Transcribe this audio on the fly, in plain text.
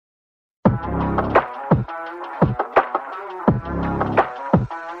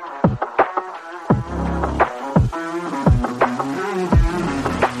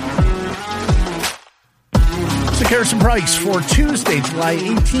Harrison Price for Tuesday, July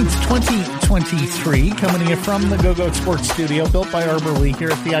 18th, 2023, coming to you from the Go-Go Sports Studio, built by Arbor Lee here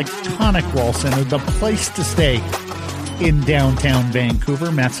at the iconic Wall Center, the place to stay in downtown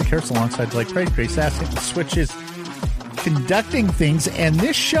Vancouver. Matt Sekeres alongside Blake Pratt, Grace Asset, the Switches conducting things, and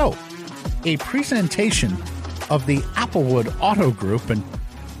this show, a presentation of the Applewood Auto Group, and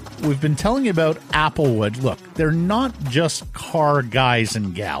we've been telling you about Applewood. Look, they're not just car guys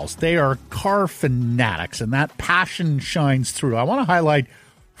and gals. They are car fanatics, and that passion shines through. I want to highlight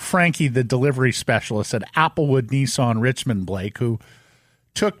Frankie, the delivery specialist at Applewood Nissan Richmond, Blake, who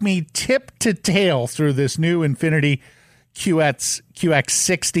took me tip to tail through this new Infiniti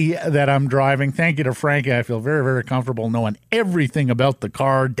QX60 that I'm driving. Thank you to Frankie. I feel very, very comfortable knowing everything about the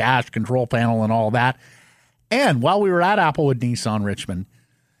car, dash, control panel, and all that. And while we were at Applewood Nissan Richmond,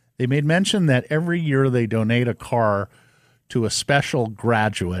 they made mention that every year they donate a car to a special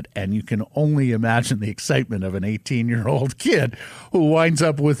graduate, and you can only imagine the excitement of an 18-year-old kid who winds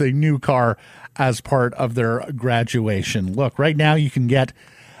up with a new car as part of their graduation. Look, right now you can get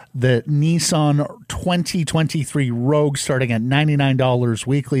the Nissan 2023 Rogue starting at $99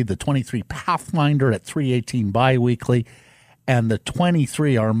 weekly, the 23 Pathfinder at $318 bi-weekly, and the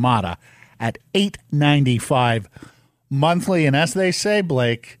 23 Armada at $895 monthly. And as they say,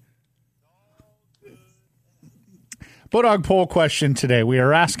 Blake, Bodog poll question today. We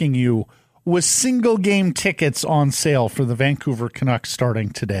are asking you, with single game tickets on sale for the Vancouver Canucks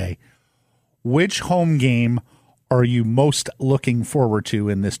starting today, which home game are you most looking forward to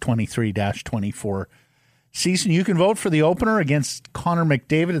in this 23-24 season? You can vote for the opener against Connor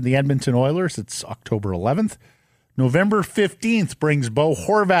McDavid and the Edmonton Oilers. It's October 11th. November 15th brings Bo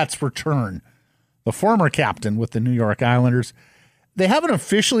Horvat's return, the former captain with the New York Islanders. They haven't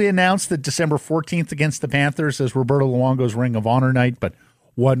officially announced that December 14th against the Panthers is Roberto Luongo's Ring of Honor night, but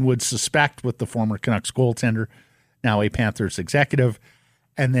one would suspect with the former Canucks goaltender, now a Panthers executive.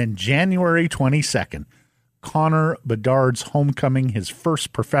 And then January 22nd, Connor Bedard's homecoming, his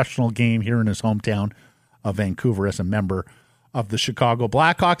first professional game here in his hometown of Vancouver as a member of the Chicago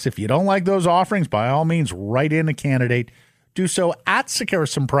Blackhawks. If you don't like those offerings, by all means, write in a candidate. Do so at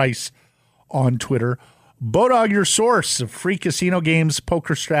Sekeres Price on Twitter. Bodog, your source of free casino games,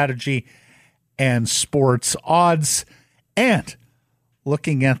 poker strategy, and sports odds. And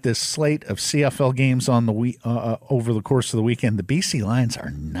looking at this slate of CFL games on the over the course of the weekend, the BC Lions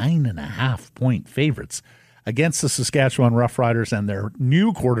are 9.5-point favorites against the Saskatchewan Roughriders and their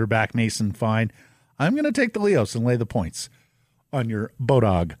new quarterback, Mason Fine. I'm going to take the Leos and lay the points on your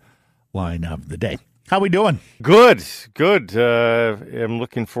Bodog line of the day. How we doing? Good. I'm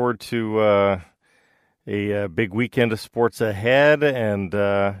looking forward to a big weekend of sports ahead, and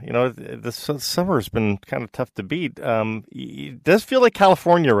this summer has been kind of tough to beat. It does feel like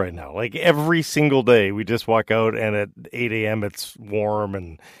California right now. Like every single day, we just walk out, and at 8 a.m. it's warm,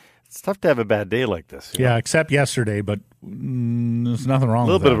 and it's tough to have a bad day like this. Yeah, except yesterday, but there's nothing wrong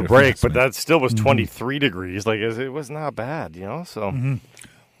with that. A little bit of a break, but that still was 23 degrees. Like it was not bad, so. Mm-hmm.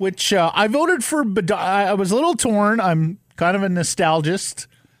 Which I voted for, but I was a little torn. I'm kind of a nostalgist.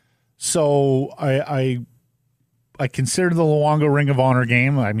 So I consider the Luongo Ring of Honor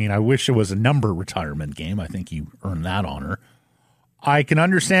game. I mean, I wish it was a number retirement game. I think you earned that honor. I can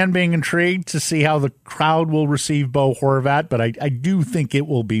understand being intrigued to see how the crowd will receive Bo Horvat, but I do think it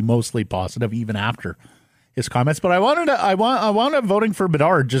will be mostly positive even after his comments. But I wanted voting for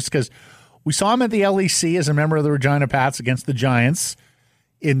Bedard just because we saw him at the LEC as a member of the Regina Pats against the Giants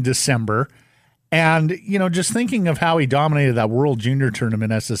in December. And, just thinking of how he dominated that World Junior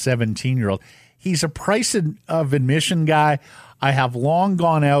Tournament as a 17-year-old, he's a price of admission guy. I have long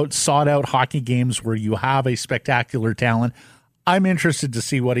gone out, sought out hockey games where you have a spectacular talent. I'm interested to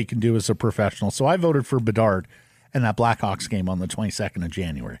see what he can do as a professional. So I voted for Bedard in that Blackhawks game on the 22nd of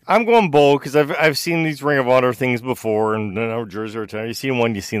January. I'm going Bo because I've seen these Ring of Honor things before, and jersey return. You see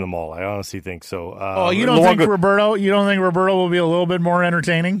one, you see them all. I honestly think so. You don't think Roberto? You don't think Roberto will be a little bit more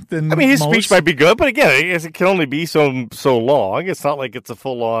entertaining than? I mean, his most? speech might be good, but again, it can only be so long. It's not like it's a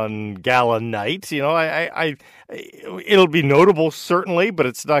full on gala night. It'll be notable certainly, but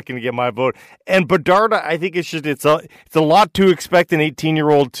it's not going to get my vote. And Bedard, I think it's a lot to expect an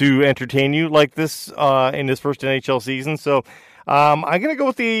 18-year-old to entertain you like this in his first NHL season. So I'm going to go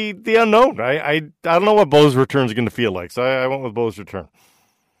with the unknown. I don't know what Bo's return is going to feel like, so I went with Bo's return.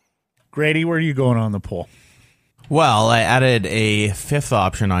 Grady, where are you going on the poll? Well, I added a fifth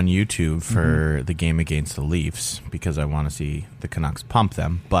option on YouTube for the game against the Leafs because I want to see the Canucks pump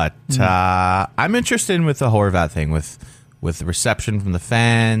them. But I'm interested with the Horvat thing, with the reception from the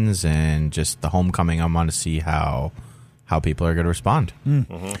fans and just the homecoming. I want to see how people are going to respond.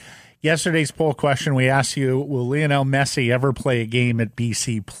 Yesterday's poll question, we asked you, will Lionel Messi ever play a game at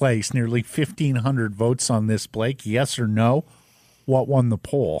BC Place? Nearly 1,500 votes on this, Blake. Yes or no? What won the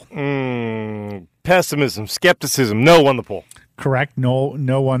poll? Pessimism, skepticism. No won the poll. Correct. No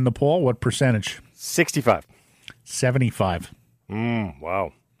won the poll. What percentage? 65. 75.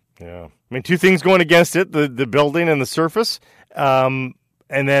 Wow. Yeah. I mean, two things going against it, the building and the surface, and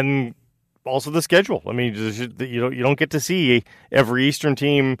then also the schedule. I mean, you don't get to see every Eastern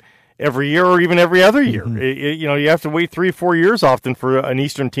team every year or even every other year. You have to wait 3-4 years often for an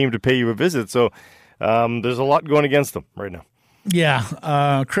Eastern team to pay you a visit. So there's a lot going against them right now.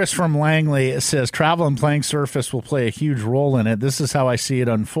 Yeah. Chris from Langley says travel and playing surface will play a huge role in it. This is how I see it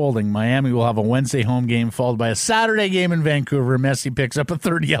unfolding. Miami will have a Wednesday home game followed by a Saturday game in Vancouver. Messi picks up a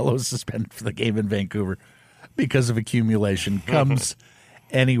third yellow suspended for the game in Vancouver because of accumulation. Comes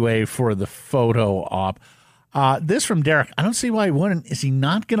anyway for the photo op. This from Derek. I don't see why he wouldn't. Is he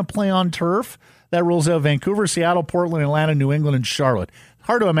not going to play on turf? That rules out Vancouver, Seattle, Portland, Atlanta, New England, and Charlotte.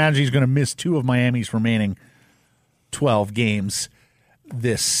 Hard to imagine he's going to miss 2 of Miami's remaining 12 games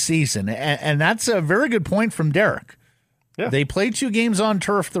this season. And that's a very good point from Derek. Yeah. They play 2 games on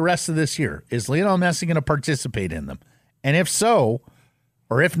turf the rest of this year. Is Lionel Messi going to participate in them? And if so,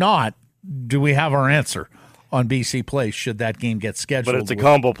 or if not, do we have our answer on BC Place should that game get scheduled? But it's a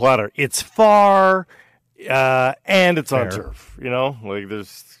combo platter. It's far and it's on turf. Like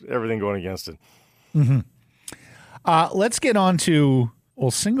there's everything going against it. Let's get on to,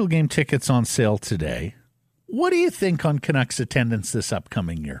 single game tickets on sale today. What do you think on Canucks attendance this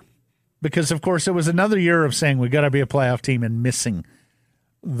upcoming year? Because, of course, it was another year of saying we got to be a playoff team and missing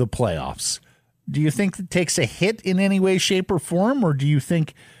the playoffs. Do you think it takes a hit in any way, shape, or form? Or do you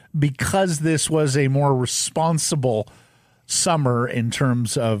think because this was a more responsible summer in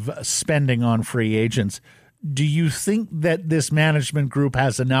terms of spending on free agents, do you think that this management group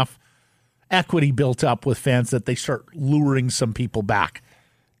has enough equity built up with fans that they start luring some people back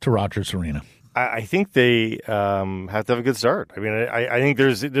to Rogers Arena? I think they have to have a good start. I mean, I think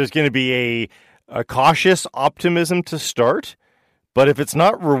there's going to be a cautious optimism to start, but if it's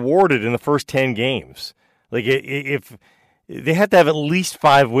not rewarded in the first 10 games, like if they have to have at least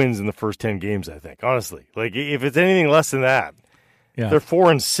 5 wins in the first 10 games, I think, honestly. Like if it's anything less than that, they're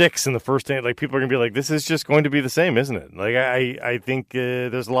 4-6 in the first 10. Like people are going to be like, this is just going to be the same, isn't it? Like I think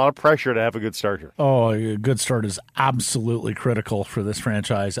there's a lot of pressure to have a good start here. Oh, a good start is absolutely critical for this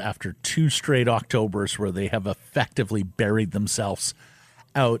franchise after 2 straight Octobers where they have effectively buried themselves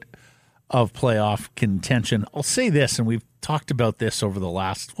out of playoff contention. I'll say this, and we've talked about this over the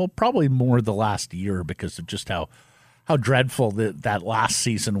last, probably more the last year because of just how dreadful that last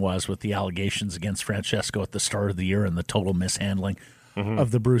season was with the allegations against Francesco at the start of the year and the total mishandling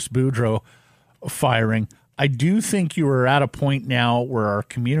of the Bruce Boudreau firing. I do think you are at a point now where our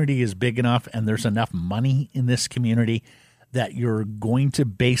community is big enough and there's enough money in this community that you're going to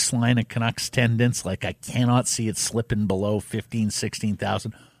baseline a Canucks attendance. Like I cannot see it slipping below 15,000,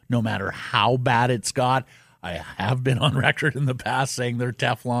 16,000, no matter how bad it's got. I have been on record in the past saying they're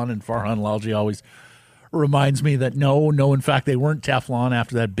Teflon, and Farhan Lalji always reminds me that no, in fact, they weren't Teflon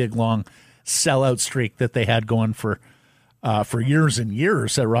after that big, long sellout streak that they had going for years and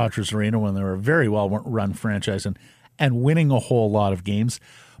years at Rogers Arena when they were a very well-run franchise and winning a whole lot of games.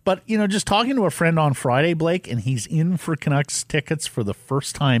 But, just talking to a friend on Friday, Blake, and he's in for Canucks tickets for the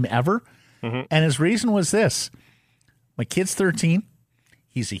first time ever, and his reason was this. My kid's 13.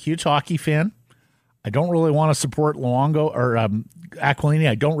 He's a huge hockey fan. I don't really want to support Luongo or Aquilini.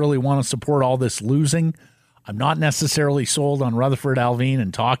 I don't really want to support all this losing. I'm not necessarily sold on Rutherford, Alvin,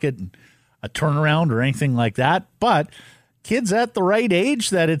 and Tocchet and a turnaround or anything like that. But kid's at the right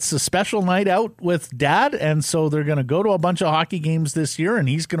age that it's a special night out with dad, and so they're going to go to a bunch of hockey games this year, and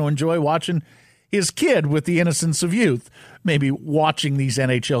he's going to enjoy watching his kid with the innocence of youth, maybe watching these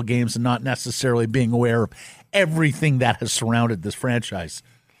NHL games and not necessarily being aware of everything that has surrounded this franchise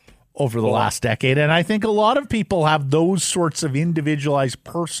over the last decade. And I think a lot of people have those sorts of individualized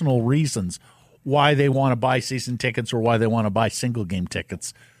personal reasons why they want to buy season tickets or why they want to buy single game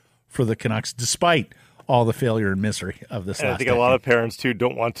tickets for the Canucks, despite all the failure and misery of this And last I think decade. a lot of parents, too,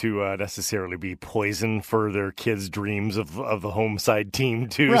 don't want to necessarily be poison for their kids' dreams of the home side team,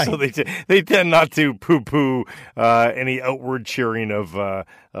 too. Right. So they tend not to poo-poo any outward cheering of the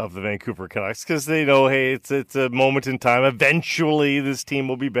Vancouver Canucks because they know, hey, it's a moment in time. Eventually, this team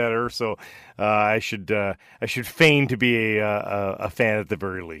will be better. So I should feign to be a fan at the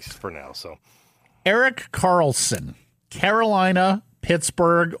very least for now. So Erik Karlsson, Carolina,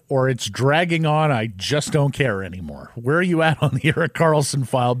 Pittsburgh, or it's dragging on. I just don't care anymore. Where are you at on the Erik Karlsson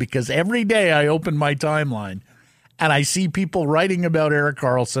file? Because every day I open my timeline and I see people writing about Erik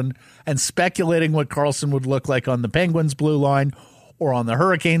Karlsson and speculating what Karlsson would look like on the Penguins blue line or on the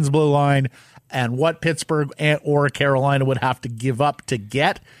Hurricanes blue line and what Pittsburgh or Carolina would have to give up to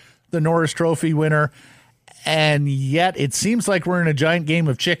get the Norris Trophy winner. And yet it seems like we're in a giant game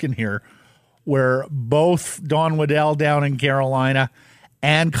of chicken here, where both Don Waddell down in Carolina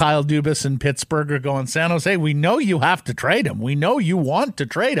and Kyle Dubas in Pittsburgh are going, San Jose, we know you have to trade him. We know you want to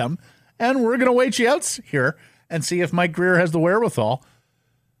trade him, and we're going to wait you out here and see if Mike Grier has the wherewithal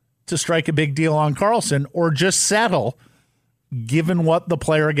to strike a big deal on Karlsson or just settle, given what the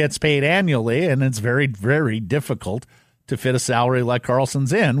player gets paid annually, and it's very, very difficult to fit a salary like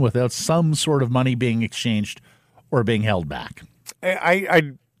Karlsson's in without some sort of money being exchanged or being held back.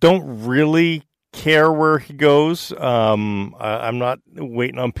 I don't really care where he goes. I'm not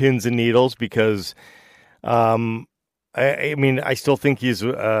waiting on pins and needles because, I still think he's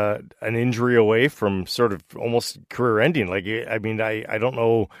an injury away from sort of almost career ending. Like, I don't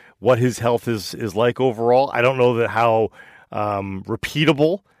know what his health is like overall. I don't know that how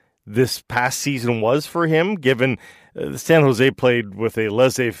repeatable this past season was for him, given San Jose played with a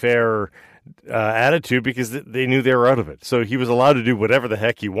laissez-faire attitude because they knew they were out of it. So he was allowed to do whatever the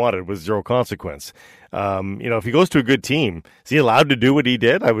heck he wanted with zero consequence. If he goes to a good team, is he allowed to do what he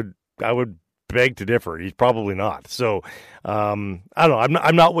did? I would beg to differ. He's probably not. So I don't know.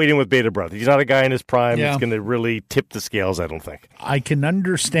 I'm not waiting with bated breath. He's not a guy in his prime that's going to really tip the scales, I don't think. I can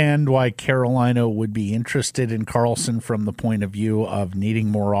understand why Carolina would be interested in Karlsson from the point of view of needing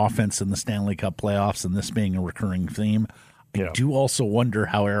more offense in the Stanley Cup playoffs and this being a recurring theme. I do also wonder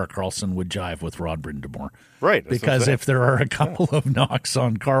how Erik Karlsson would jive with Rod Brind'Amour. Right. Because if there are a couple of knocks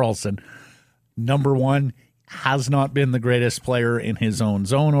on Karlsson, number one, has not been the greatest player in his own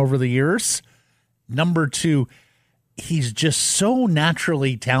zone over the years. Number two, he's just so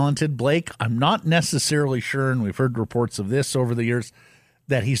naturally talented, Blake. I'm not necessarily sure, and we've heard reports of this over the years,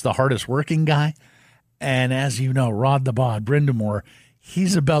 that he's the hardest working guy. And as you know, Rod the Bod Brind'Amour,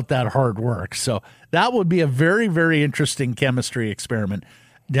 he's about that hard work. So that would be a very, very interesting chemistry experiment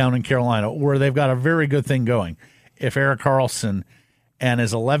down in Carolina, where they've got a very good thing going. If Erik Karlsson and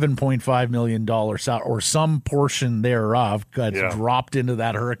his $11.5 million salary, or some portion thereof, gets dropped into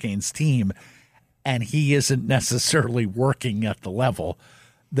that Hurricanes team, and he isn't necessarily working at the level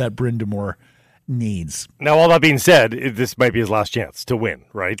that Brind'Amour needs. Now, all that being said, this might be his last chance to win,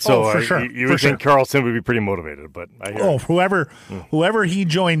 right? So for sure. You would think Karlsson would be pretty motivated, but I hear whoever he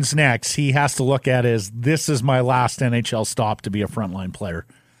joins next, he has to look at as, this is my last NHL stop to be a frontline player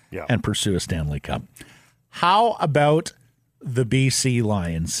and pursue a Stanley Cup. How about the BC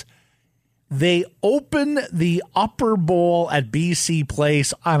Lions? They open the Upper Bowl at BC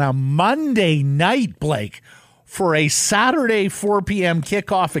Place on a Monday night, Blake, for a Saturday 4 p.m.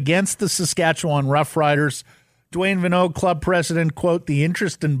 kickoff against the Saskatchewan Roughriders. Dwayne Vinot, club president, quote, "The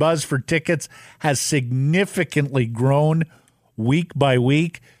interest and buzz for tickets has significantly grown week by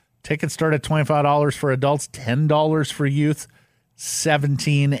week. Tickets start at $25 for adults, $10 for youth,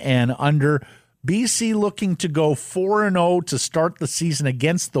 17 and under." BC looking to go 4-0 to start the season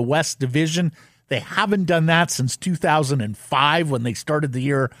against the West Division. They haven't done that since 2005 when they started the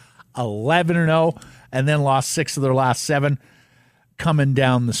year 11-0 and then lost 6 of their last 7 coming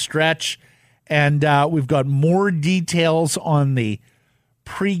down the stretch. And we've got more details on the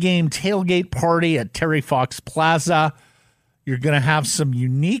pregame tailgate party at Terry Fox Plaza. You're going to have some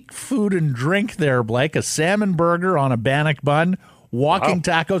unique food and drink there, Blake. A salmon burger on a bannock bun, walking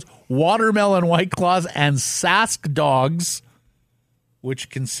tacos, watermelon White Claws, and Sask dogs, which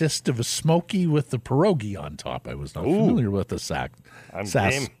consist of a smoky with the pierogi on top. I was not familiar with the Sask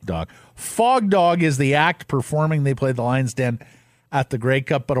dog. Fog Dog is the act performing. They played the Lions Den at the Grey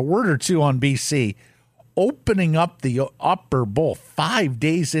Cup. But a word or two on BC. Opening up the Upper Bowl 5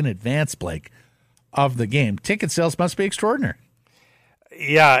 days in advance, Blake, of the game. Ticket sales must be extraordinary.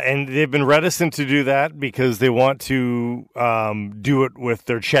 Yeah, and they've been reticent to do that because they want to do it with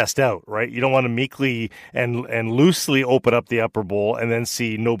their chest out, right? You don't want to meekly and loosely open up the Upper Bowl and then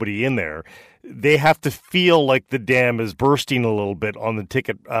see nobody in there. they have to feel like the dam is bursting a little bit on the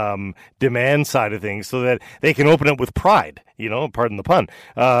ticket demand side of things so that they can open it with pride, pardon the pun.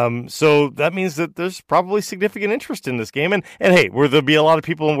 So that means that there's probably significant interest in this game. And hey, will there be a lot of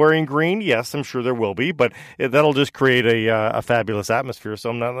people wearing green? Yes, I'm sure there will be, but that'll just create a fabulous atmosphere.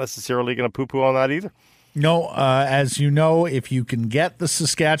 So I'm not necessarily going to poo-poo on that either. No, as you know, if you can get the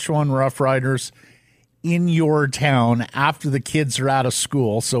Saskatchewan Roughriders in your town after the kids are out of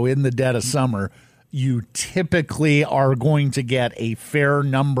school, so in the dead of summer, you typically are going to get a fair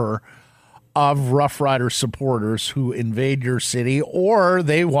number of Rough Rider supporters who invade your city, or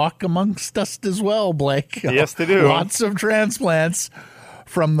they walk amongst us as well, Blake. Yes, they do. Lots of transplants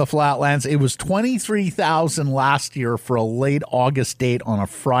from the Flatlands. It was 23,000 last year for a late August date on a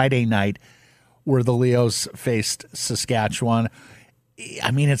Friday night where the Leos faced Saskatchewan.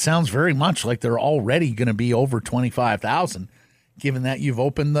 I mean, it sounds very much like they're already going to be over 25,000, given that you've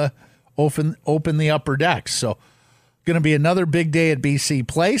opened the upper decks. So, going to be another big day at BC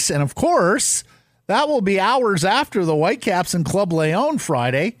Place, and of course, that will be hours after the Whitecaps and Club Leon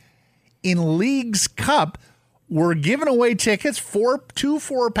Friday in Leagues Cup. We're giving away tickets, 2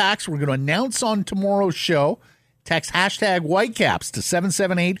 4-packs. We're going to announce on tomorrow's show. Text hashtag Whitecaps to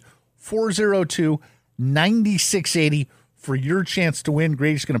 778-402-9680 for your chance to win.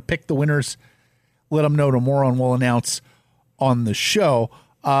 Grady's going to pick the winners, let them know tomorrow, and we'll announce on the show.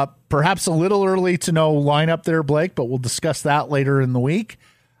 Perhaps a little early to know lineup there, Blake, but we'll discuss that later in the week.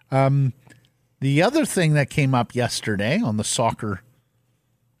 The other thing that came up yesterday on the soccer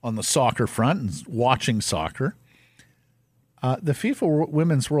front and watching soccer, the FIFA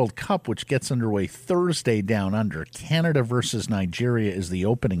Women's World Cup, which gets underway Thursday down under. Canada versus Nigeria is the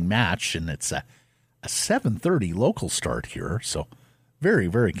opening match, and it's a 7:30 local start here, so very,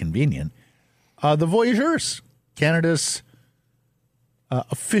 very convenient. The Voyageurs, Canada's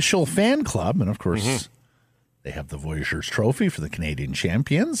official fan club, and of course, they have the Voyageurs Trophy for the Canadian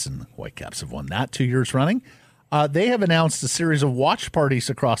champions, and the Whitecaps have won that 2 years running. They have announced a series of watch parties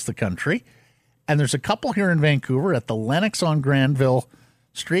across the country, and there's a couple here in Vancouver at the Lennox on Granville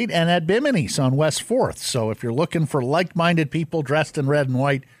Street and at Bimini's on West 4th. So if you're looking for like-minded people dressed in red and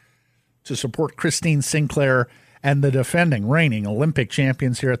white to support Christine Sinclair and the defending, reigning Olympic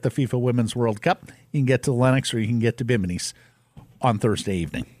champions here at the FIFA Women's World Cup, you can get to Lennox or you can get to Bimini's on Thursday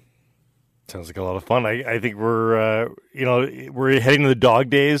evening. Sounds like a lot of fun. I think we're heading to the dog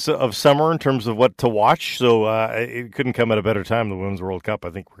days of summer in terms of what to watch. So it couldn't come at a better time. The Women's World Cup.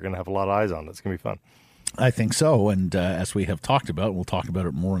 I think we're going to have a lot of eyes on it. It's going to be fun. I think so. And as we have talked about, we'll talk about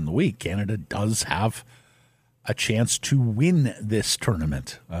it more in the week. Canada does have a chance to win this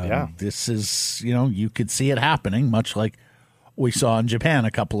tournament. This is, you could see it happening, much like we saw in Japan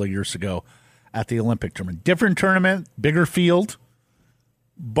a couple of years ago at the Olympic tournament. Different tournament, bigger field,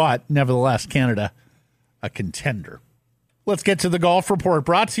 but nevertheless, Canada, a contender. Let's get to the golf report,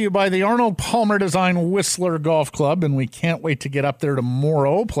 brought to you by the Arnold Palmer Design Whistler Golf Club, and we can't wait to get up there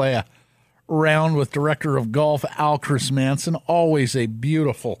tomorrow, play a round with Director of Golf Al Chris Manson. Always a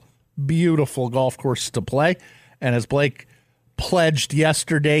beautiful, beautiful golf course to play. And as Blake pledged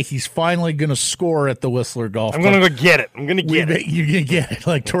yesterday, he's finally going to score at the Whistler Golf Club. I'm going to go get it. You're going to get it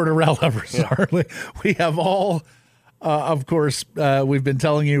like Tortorella. We have all, of course, we've been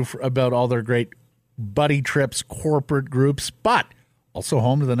telling you about all their great buddy trips, corporate groups, but also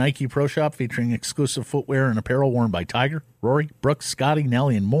home to the Nike Pro Shop featuring exclusive footwear and apparel worn by Tiger, Rory, Brooks, Scotty,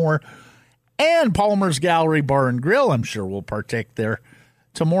 Nelly, and more. And Palmer's Gallery Bar and Grill. I'm sure we'll partake there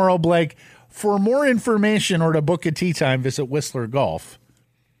tomorrow, Blake. For more information or to book a tee time, visit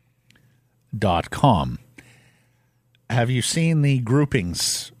whistlergolf.com. Have you seen the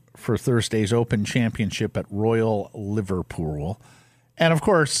groupings for Thursday's Open Championship at Royal Liverpool? And, of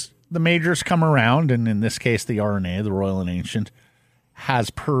course, the majors come around, and in this case, the RNA, the Royal and Ancient, has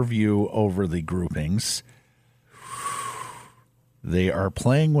purview over the groupings. They are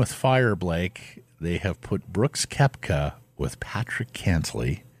playing with fire, Blake. They have put Brooks Koepka with Patrick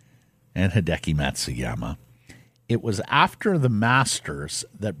Cantlay and Hideki Matsuyama. It was after the Masters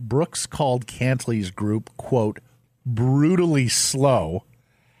that Brooks called Cantlay's group, quote, brutally slow,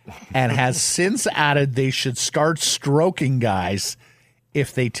 and has since added they should start stroking guys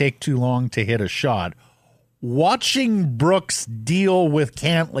if they take too long to hit a shot. Watching Brooks deal with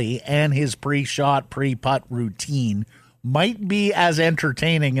Cantlay and his pre-shot, pre-putt routine might be as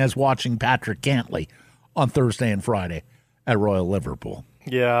entertaining as watching Patrick Cantlay on Thursday and Friday at Royal Liverpool.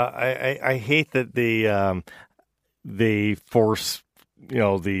 Yeah, I hate that they force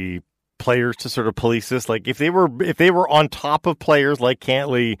the players to sort of police this. Like if they were on top of players like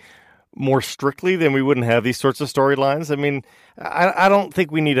Cantlay more strictly, then we wouldn't have these sorts of storylines. I mean, I don't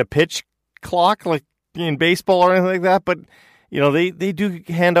think we need a pitch clock like in baseball or anything like that, but they do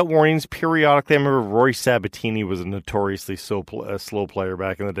hand out warnings periodically. I remember Roy Sabatini was a notoriously slow player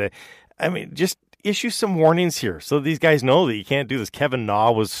back in the day. I mean, just issue some warnings here so these guys know that you can't do this. Kevin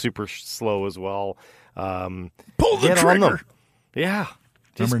Na was super slow as well. Pull the trigger. Yeah.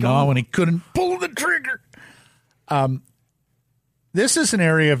 Remember Na when he couldn't pull the trigger? This is an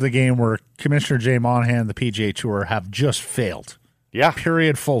area of the game where Commissioner Jay Monahan and the PGA Tour have just failed. Yeah.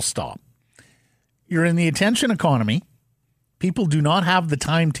 Period, full stop. You're in the attention economy. People do not have the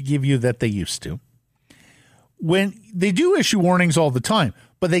time to give you that they used to. When they do issue warnings all the time,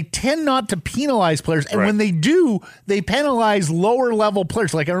 but they tend not to penalize players. And when they do, they penalize lower level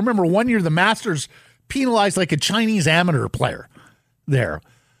players. Like I remember one year the Masters penalized like a Chinese amateur player there.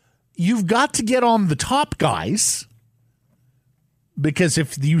 You've got to get on the top guys, because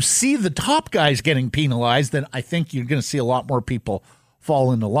if you see the top guys getting penalized, then I think you're going to see a lot more people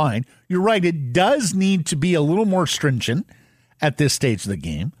fall into line. You're right. It does need to be a little more stringent at this stage of the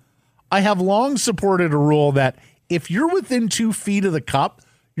game. I have long supported a rule that if you're within 2 feet of the cup,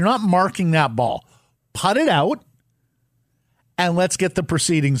 you're not marking that ball. Putt it out, and let's get the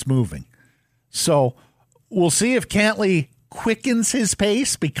proceedings moving. So we'll see if Cantley quickens his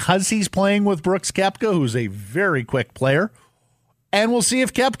pace because he's playing with Brooks Koepka, who's a very quick player. And we'll see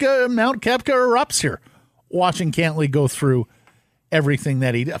if Mount Koepka erupts here, watching Cantley go through everything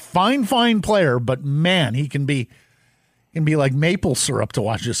that he does. Fine player, but man, he can be like maple syrup to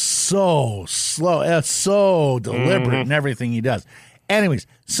watch. Just so slow, so deliberate in everything he does. Anyways,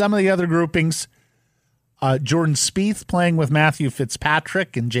 some of the other groupings, Jordan Spieth playing with Matthew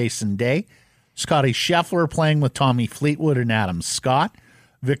Fitzpatrick and Jason Day. Scotty Scheffler playing with Tommy Fleetwood and Adam Scott.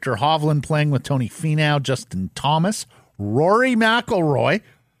 Victor Hovland playing with Tony Finau, Justin Thomas. Rory McIlroy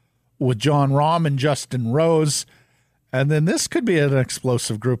with John Rahm and Justin Rose. And then this could be an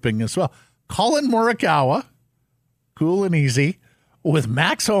explosive grouping as well. Colin Morikawa, cool and easy, with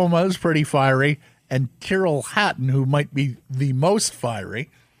Max Homa, who's pretty fiery, and Tyrrell Hatton, who might be the most fiery.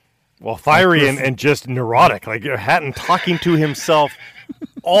 Well, fiery and just neurotic. Like Hatton talking to himself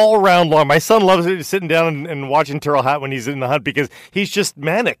all round long. My son loves it, sitting down and watching Tyrrell Hatton when he's in the hunt because he's just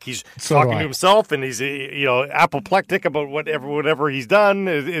manic. He's talking to himself, and he's apoplectic about whatever he's done.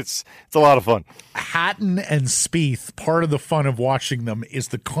 It's a lot of fun. Hatton and Spieth, part of the fun of watching them is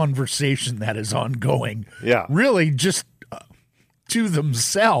the conversation that is ongoing. Yeah, really just to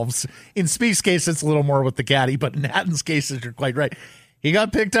themselves. In Spieth's case, it's a little more with the caddy, but in Hatton's case, you're quite right. He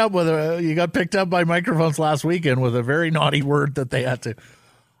got picked up by microphones last weekend with a very naughty word that they had to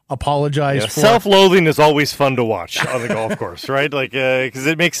apologize for. Self-loathing is always fun to watch on the golf course, right? Like because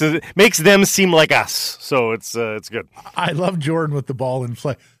it makes them seem like us, so it's good. I love Jordan with the ball in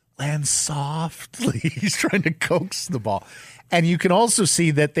play. Land softly. He's trying to coax the ball, and you can also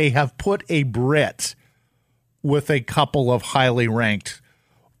see that they have put a Brit with a couple of highly ranked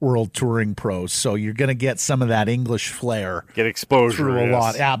World Touring pros, so you're going to get some of that English flair. Get exposure through a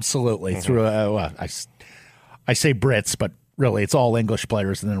lot, absolutely. Mm-hmm. Through I say Brits, but really it's all English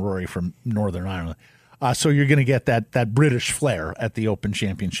players, and then Rory from Northern Ireland. So you're going to get that British flair at the Open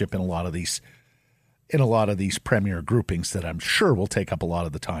Championship in a lot of these premier groupings that I'm sure will take up a lot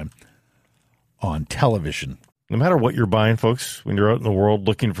of the time on television. No matter what you're buying, folks, when you're out in the world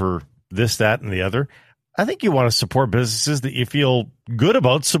looking for this, that, and the other, I think you want to support businesses that you feel good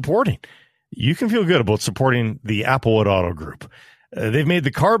about supporting. You can feel good about supporting the Applewood Auto Group. They've made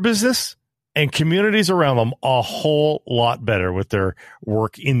the car business and communities around them a whole lot better with their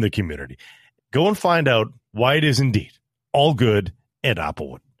work in the community. Go and find out why it is indeed all good at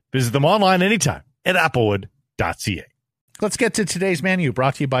Applewood. Visit them online anytime at applewood.ca. Let's get to today's menu,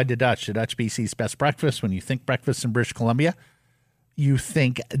 brought to you by Dutch BC's best breakfast. When you think breakfast in British Columbia, you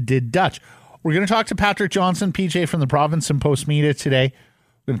think Dutch. We're going to talk to Patrick Johnston, PJ from the Province and Post Media today.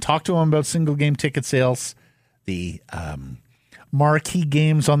 We're going to talk to him about single game ticket sales, the marquee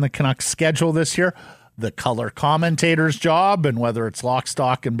games on the Canucks schedule this year, the color commentator's job, and whether it's lock,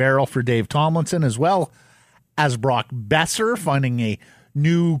 stock, and barrel for Dave Tomlinson, as well as Brock Besser finding a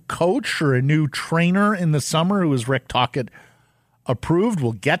new coach or a new trainer in the summer who is Rick Tocchet approved.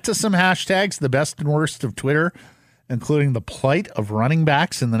 We'll get to some hashtags, the best and worst of Twitter, including the plight of running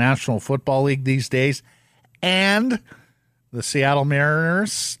backs in the National Football League these days, and the Seattle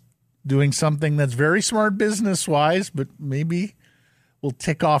Mariners doing something that's very smart business-wise, but maybe will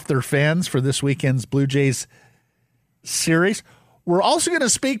tick off their fans for this weekend's Blue Jays series. We're also going to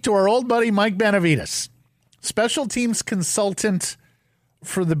speak to our old buddy Mike Benevides, special teams consultant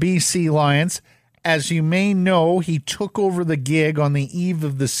for the BC Lions. As you may know, he took over the gig on the eve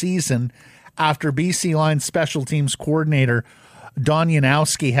of the season after BC Lions special teams coordinator Don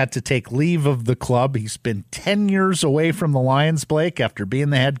Janowski had to take leave of the club. He's been 10 years away from the Lions, Blake, after being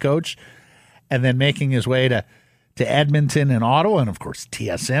the head coach and then making his way to Edmonton and Ottawa and, of course,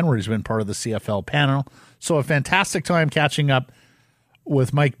 TSN, where he's been part of the CFL panel. So a fantastic time catching up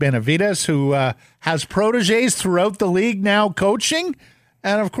with Mike Benevides, who has proteges throughout the league now coaching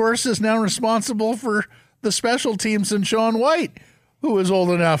and, of course, is now responsible for the special teams and Sean White, who is old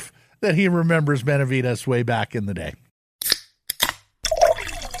enough that he remembers Benevides way back in the day.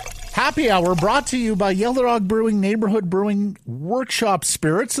 Happy Hour brought to you by Yellow Dog Brewing, Neighborhood Brewing, Workshop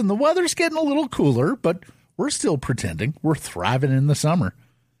Spirits. And the weather's getting a little cooler, but we're still pretending we're thriving in the summer.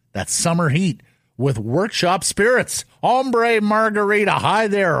 That's summer heat with Workshop Spirits. Ombre Margarita. Hi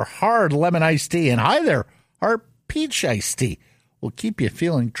there, hard lemon iced tea. And hi there, our peach iced tea will keep you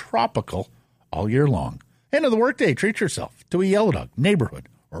feeling tropical all year long. End of the workday, treat yourself to a Yellow Dog, Neighborhood,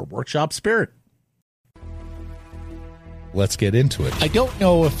 or Workshop Spirit. Let's get into it. I don't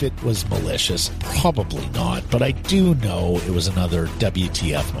know if it was malicious. Probably not. But I do know it was another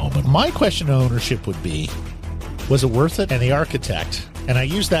WTF moment. My question of ownership would be, was it worth it? And the architect, and I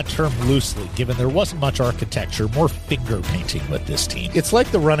use that term loosely, given there wasn't much architecture, more finger painting with this team. It's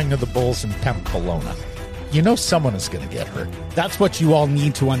like the running of the Bulls in Pamplona. You know someone is going to get hurt. That's what you all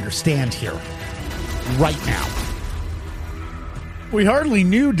need to understand here, right now. We hardly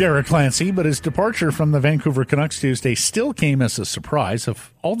knew Derek Clancy, but his departure from the Vancouver Canucks Tuesday still came as a surprise.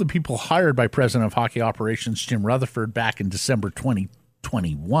 Of all the people hired by President of Hockey Operations Jim Rutherford back in December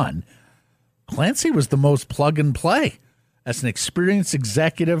 2021, Clancy was the most plug and play as an experienced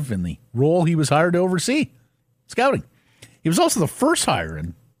executive in the role he was hired to oversee, scouting. He was also the first hire,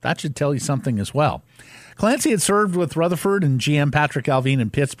 and that should tell you something as well. Clancy had served with Rutherford and GM Patrick Alvin in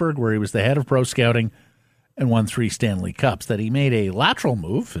Pittsburgh, where he was the head of pro scouting and won 3 Stanley Cups. That he made a lateral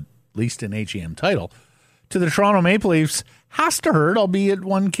move, at least an AGM title, to the Toronto Maple Leafs has to hurt, albeit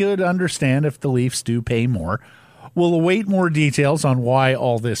one could understand if the Leafs do pay more. We'll await more details on why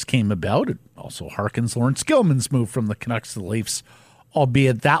all this came about. It also harkens Lawrence Gilman's move from the Canucks to the Leafs,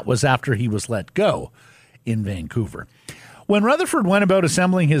 albeit that was after he was let go in Vancouver. When Rutherford went about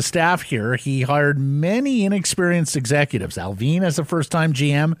assembling his staff here, he hired many inexperienced executives. Alvin as a first-time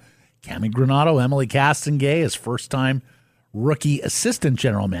GM, Cami Granato, Emily Castengay as first-time rookie assistant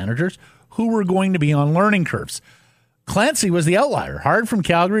general managers who were going to be on learning curves. Clancy was the outlier, hired from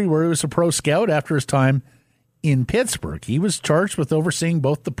Calgary, where he was a pro scout after his time in Pittsburgh. He was charged with overseeing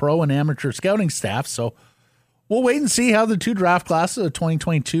both the pro and amateur scouting staff, so we'll wait and see how the 2 draft classes of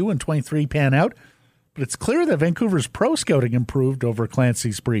 2022 and 23 pan out. But it's clear that Vancouver's pro scouting improved over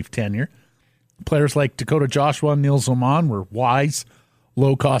Clancy's brief tenure. Players like Dakota Joshua and Neil Zoman were wise,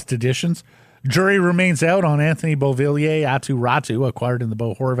 low-cost additions. Jury remains out on Anthony Beauvillier, Atu Ratu, acquired in the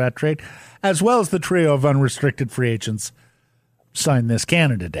Bo Horvat trade, as well as the trio of unrestricted free agents signed this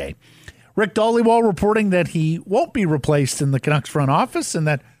Canada Day. Rick Dhaliwal reporting that he won't be replaced in the Canucks front office and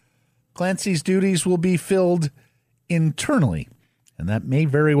that Clancy's duties will be filled internally. And that may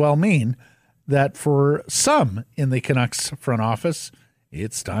very well mean that for some in the Canucks front office,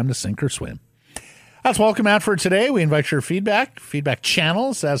 it's time to sink or swim. That's welcome out for today. We invite your feedback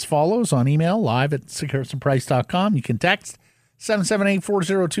channels as follows on email, live at SecureSandPrice.com. You can text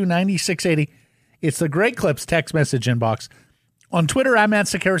 778-402-9680. It's the Great Clips text message inbox. On Twitter, I'm at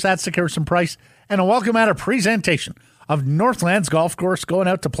Secure's, at SecureSandPrice. And a welcome out a presentation of Northlands Golf Course going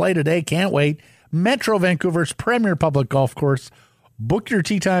out to play today. Can't wait. Metro Vancouver's premier public golf course. Book your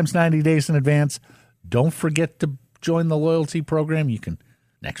tee times 90 days in advance. Don't forget to join the loyalty program. You can.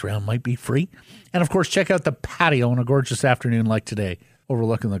 Next round might be free. And, of course, check out the patio on a gorgeous afternoon like today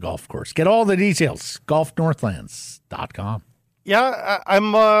overlooking the golf course. Get all the details, golfnorthlands.com. Yeah,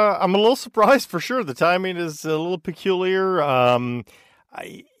 I'm a little surprised for sure. The timing is a little peculiar.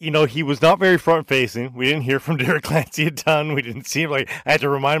 He was not very front-facing. We didn't hear from Derek Clancy a ton. We didn't see him. I had to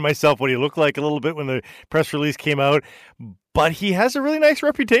remind myself what he looked like a little bit when the press release came out. But he has a really nice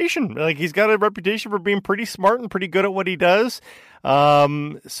reputation. He's got a reputation for being pretty smart and pretty good at what he does.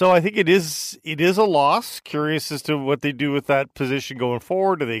 So I think it is a loss. Curious as to what they do with that position going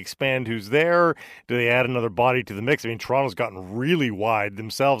forward. Do they expand who's there? Do they add another body to the mix? I mean, Toronto's gotten really wide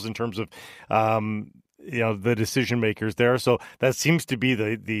themselves in terms of the decision makers there. So that seems to be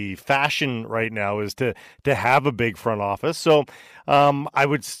the fashion right now, is to have a big front office. So I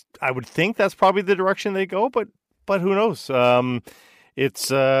would think that's probably the direction they go, but who knows?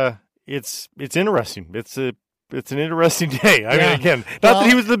 It's interesting. It's an interesting day. I mean, again, not that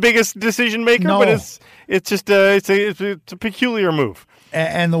he was the biggest decision maker, but it's just it's a peculiar move.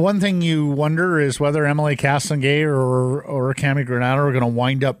 And the one thing you wonder is whether Emily Castengay or Cami Granato are going to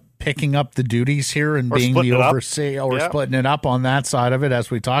wind up picking up the duties here and Or being splitting the it up. overseer or Yeah. splitting it up on that side of it.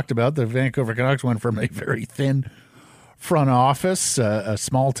 As we talked about, the Vancouver Canucks went from a very thin front office, a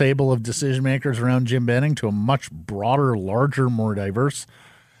small table of decision makers around Jim Benning, to a much broader, larger, more diverse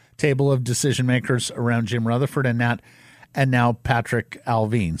table of decision makers around Jim Rutherford and now Patrick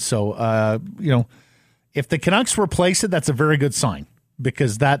Alvin. So, if the Canucks replace it, that's a very good sign,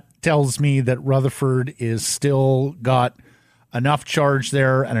 because that tells me that Rutherford is still got enough charge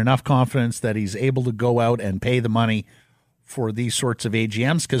there and enough confidence that he's able to go out and pay the money for these sorts of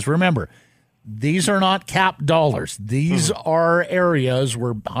AGMs. Because remember, these are not cap dollars. These are areas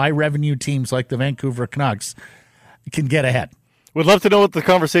where high revenue teams like the Vancouver Canucks can get ahead. We'd love to know what the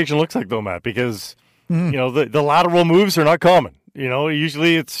conversation looks like, though, Matt, because the lateral moves are not common.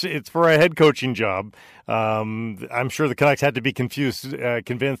 Usually it's for a head coaching job. I'm sure the Canucks had to be convinced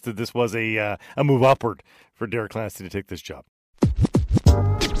that this was a move upward for Derek Clancy to take this job.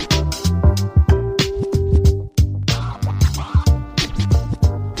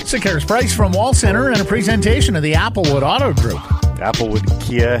 Sekeres Price from Wall Center and a presentation of the Applewood Auto Group. Applewood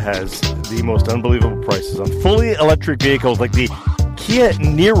Kia has the most unbelievable prices on fully electric vehicles like the Kia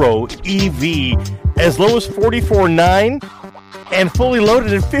Niro EV, as low as $44,900 and fully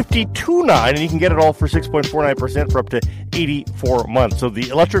loaded at $52,900, and you can get it all for 6.49% for up to 84 months. So the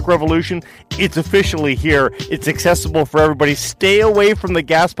electric revolution, it's officially here. It's accessible for everybody. Stay away from the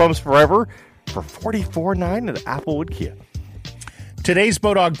gas pumps forever for $44,900 at Applewood Kia. Today's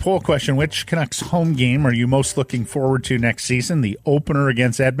Bodog poll question: which Canucks home game are you most looking forward to next season? The opener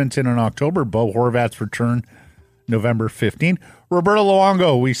against Edmonton in October, Bo Horvat's return November 15th. Roberto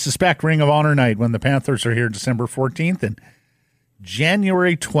Luongo, we suspect Ring of Honor night when the Panthers are here December 14th. And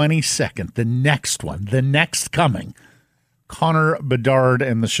January 22nd, the next one, the next coming, Connor Bedard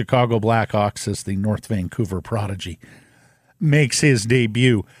and the Chicago Blackhawks as the North Vancouver Prodigy makes his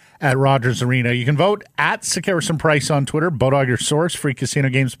debut at Rogers Arena. You can vote at Sekeres and Price on Twitter. Bodog, your source, free casino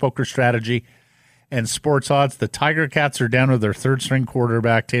games, poker strategy, and sports odds. The Tiger Cats are down to their third-string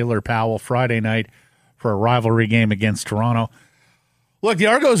quarterback, Taylor Powell, Friday night for a rivalry game against Toronto. Look, the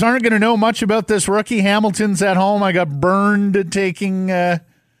Argos aren't going to know much about this rookie. Hamilton's at home. I got burned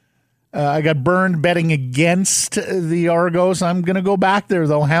betting against the Argos. I'm going to go back there,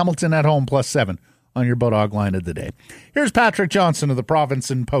 though. Hamilton at home, +7 on your Bodog line of the day. Here's Patrick Johnston of the Province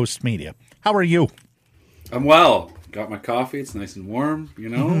and Post Media. How are you? I'm well. Got my coffee. It's nice and warm,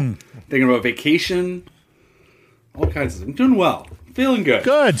 Thinking about vacation. All kinds of things. I'm doing well. Feeling good.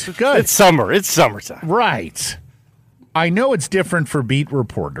 Good. It's summer. It's summertime. Right. I know it's different for beat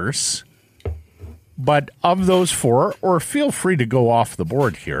reporters, but of those four, or feel free to go off the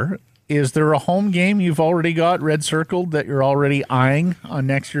board here, is there a home game you've already got red circled that you're already eyeing on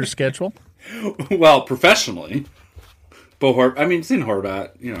next year's schedule? Well, professionally, Bo St.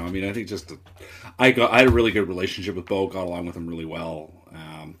 Horvat, I think I had a really good relationship with Bo, got along with him really well.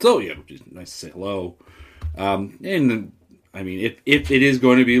 Just nice to say hello. If it is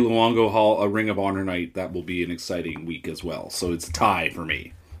going to be Luongo Hall, a Ring of Honor night, that will be an exciting week as well. So it's a tie for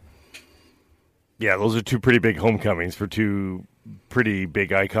me. Yeah, those are two pretty big homecomings for two pretty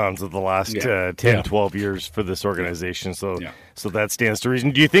big icons of the last 10, 12 years for this organization. So that stands to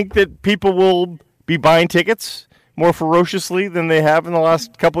reason. Do you think that people will be buying tickets more ferociously than they have in the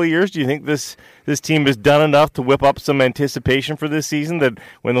last couple of years? Do you think this team has done enough to whip up some anticipation for this season, that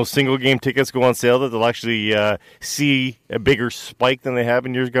when those single game tickets go on sale, that they'll actually see a bigger spike than they have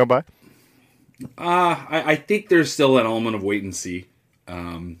in years gone by? I think there's still an element of wait and see.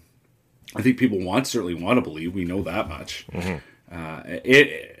 I think people certainly want to believe. We know that much. Mm-hmm.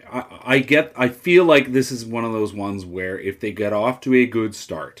 I feel like this is one of those ones where if they get off to a good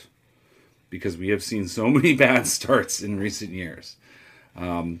start, because we have seen so many bad starts in recent years,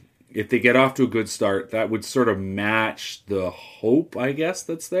 if they get off to a good start, that would sort of match the hope, I guess,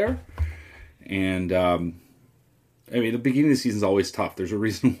 that's there. And the beginning of the season is always tough. There's a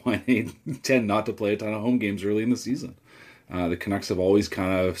reason why they tend not to play a ton of home games early in the season. The Canucks have always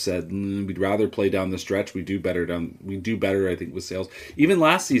kind of said we'd rather play down the stretch. We do better, I think, with sales. Even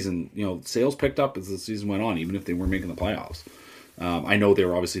last season, sales picked up as the season went on, even if they weren't making the playoffs. I know they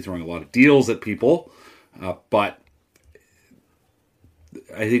were obviously throwing a lot of deals at people, but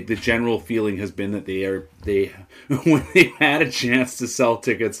I think the general feeling has been that they when they've had a chance to sell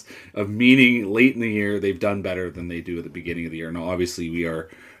tickets of meaning late in the year, they've done better than they do at the beginning of the year. Now, obviously, we are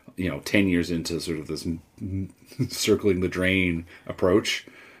 10 years into sort of this circling the drain approach.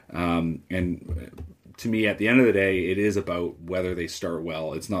 And to me, at the end of the day, it is about whether they start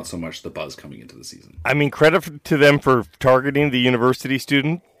well. It's not so much the buzz coming into the season. I mean, credit to them for targeting the university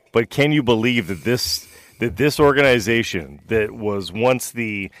student, but can you believe that this organization that was once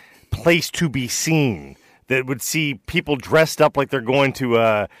the place to be seen that would see people dressed up like they're going to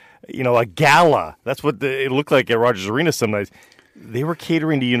a gala. That's what it looked like at Rogers Arena some nights. They were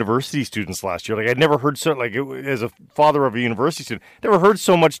catering to university students last year. Like I'd never heard as a father of a university student, never heard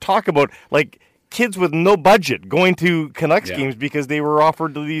so much talk about like kids with no budget going to Canucks games because they were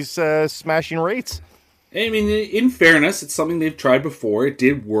offered these smashing rates. I mean, in fairness, it's something they've tried before. It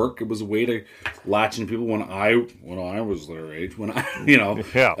did work. It was a way to latch in people when I was their age. When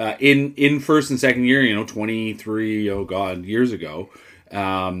I, in first and second year, 23, years ago,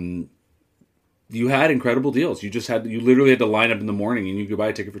 you had incredible deals. You literally had to line up in the morning and you could buy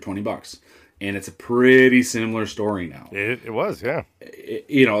a ticket for $20. And it's a pretty similar story now. It was, yeah.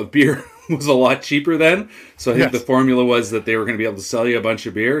 Beer was a lot cheaper then. So I think the formula was that they were going to be able to sell you a bunch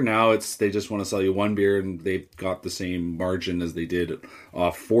of beer. Now they just want to sell you one beer, and they've got the same margin as they did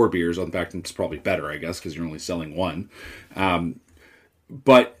off 4 beers. In fact, it's probably better, I guess, because you're only selling one.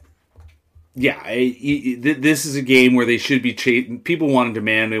 But yeah, this is a game where they should be people want to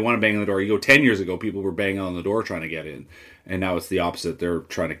demand, they want to bang on the door. You go 10 years ago, people were banging on the door trying to get in. And now it's the opposite. They're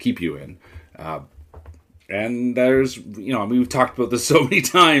trying to keep you in. And there's, we've talked about this so many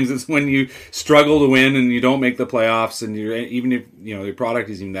times. It's when you struggle to win and you don't make the playoffs, and even if your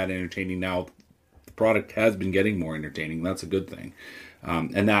product isn't even that entertaining now, the product has been getting more entertaining. That's a good thing,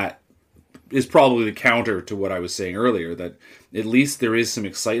 and that is probably the counter to what I was saying earlier. That at least there is some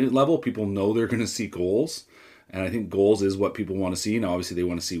excitement level. People know they're going to see goals, and I think goals is what people want to see. Now, obviously, they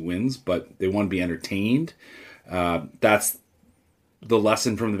want to see wins, but they want to be entertained. That's the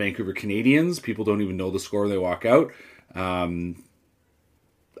lesson from the Vancouver Canadians. People don't even know the score when they walk out. I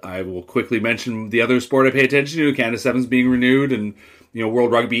will quickly mention the other sport I pay attention to, Canada Sevens being renewed, and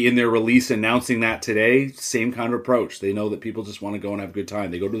World Rugby in their release announcing that today. Same kind of approach. They know that people just want to go and have a good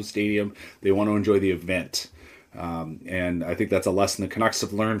time. They go to the stadium. They want to enjoy the event. And I think that's a lesson the Canucks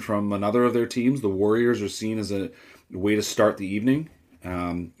have learned from another of their teams. The Warriors are seen as a way to start the evening,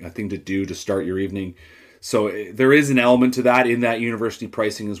 a thing to do to start your evening. So there is an element to that in that university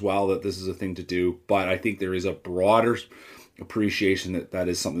pricing as well, that this is a thing to do. But I think there is a broader appreciation that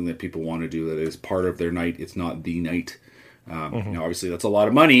is something that people want to do, that is part of their night. It's not the night. Obviously that's a lot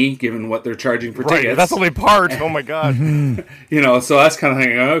of money given what they're charging for tickets. That's only part. Oh my God. So that's kind of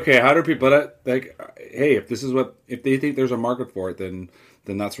thinking, okay, how do people hey, if they think there's a market for it, then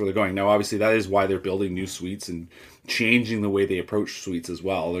that's where they're going. Now, obviously, that is why they're building new suites and changing the way they approach suites as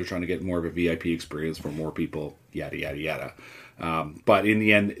well. They're trying to get more of a VIP experience for more people, yada, yada, yada. But in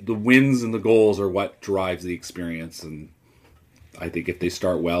the end, the wins and the goals are what drives the experience. And I think if they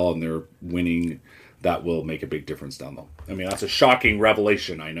start well and they're winning, that will make a big difference down the. I mean, that's a shocking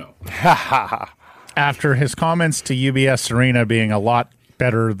revelation, I know. After his comments to UBS Arena being a lot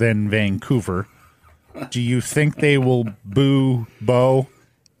better than Vancouver, do you think they will boo Bo?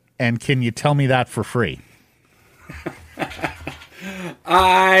 And can you tell me that for free?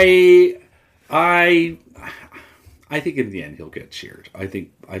 I think in the end he'll get cheered. I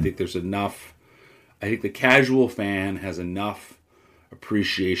think there's enough. I think the casual fan has enough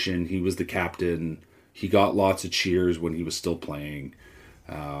appreciation. He was the captain. He got lots of cheers when he was still playing.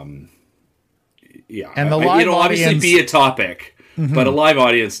 And the live it'll audience, obviously be a topic. But a live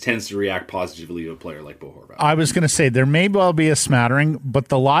audience tends to react positively to a player like Bo Horvat. I was going to say, there may well be a smattering, but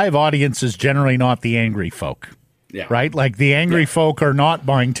the live audience is generally not the angry folk. Yeah. Right? Like the angry folk are not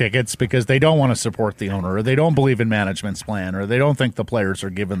buying tickets because they don't want to support the owner, or they don't believe in management's plan, or they don't think the players are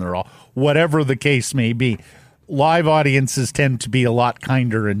giving their all. Whatever the case may be, live audiences tend to be a lot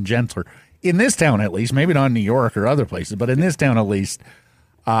kinder and gentler. In this town, at least, maybe not in New York or other places, but in this town, at least,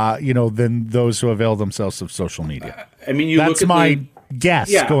 than those who avail themselves of social media. That's my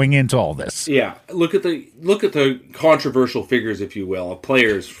guess going into all this. Yeah, look at the controversial figures, if you will, of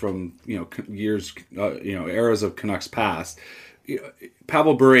players from years, eras of Canucks past.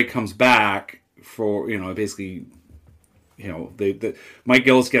 Pavel Bure comes back for basically, Mike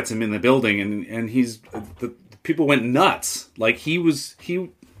Gillis gets him in the building, and the people went nuts. Like he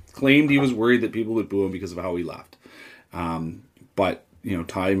claimed he was worried that people would boo him because of how he left, but.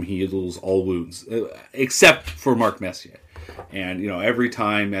 Time heals all wounds, except for Mark Messier. And, every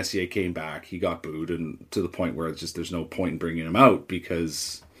time Messier came back, he got booed, and to the point where it's just there's no point in bringing him out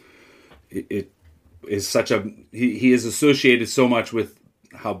because it is such a... He is associated so much with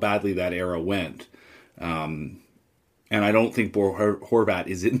how badly that era went. And I don't think Horvat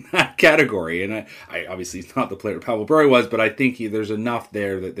is in that category. And I obviously he's not the player Pavel Bure was, but I think there's enough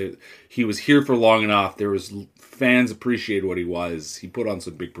there that he was here for long enough. There was fans appreciated what he was. He put on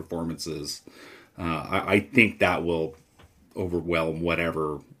some big performances. I think that will overwhelm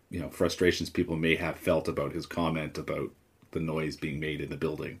whatever frustrations people may have felt about his comment about the noise being made in the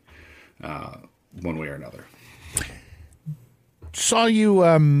building, one way or another. Saw you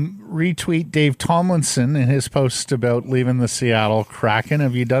retweet Dave Tomlinson in his post about leaving the Seattle Kraken.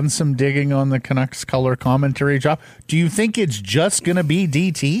 Have you done some digging on the Canucks color commentary job? Do you think it's just going to be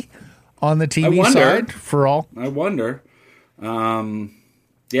DT on the TV side for all? I wonder.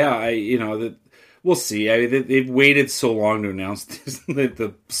 We'll see. They've waited so long to announce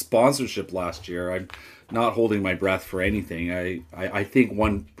the sponsorship last year. I'm not holding my breath for anything. I think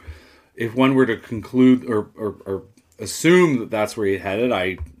if one were to conclude or assume that that's where he headed,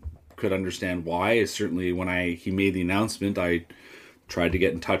 I could understand why. Certainly when he made the announcement, I tried to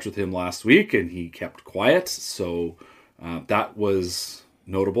get in touch with him last week and he kept quiet. So that was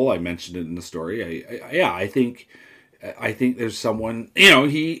notable. I mentioned it in the story. I think there's someone,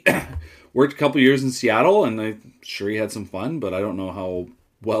 he worked a couple years in Seattle and I'm sure he had some fun, but I don't know how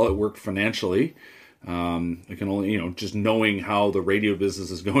well it worked financially. I can only, just knowing how the radio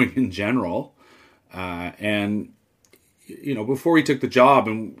business is going in general. And before he took the job,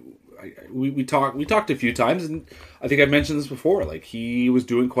 and we talked a few times, and I think I mentioned this before. Like he was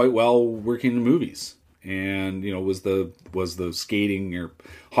doing quite well working in movies, and was the skating or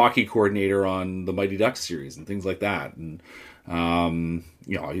hockey coordinator on the Mighty Ducks series and things like that. And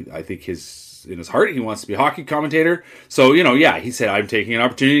I think in his heart he wants to be a hockey commentator. So he said, "I'm taking an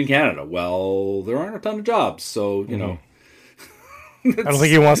opportunity in Canada." Well, there aren't a ton of jobs, so I don't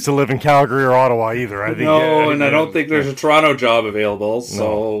think he wants to live in Calgary or Ottawa either. I don't think there's a Toronto job available.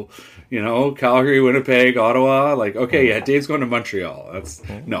 So, Calgary, Winnipeg, Ottawa. Like, okay, yeah, Dave's going to Montreal. That's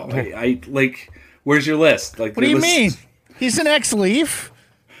where's your list? Like, what do you mean? He's an ex-Leaf.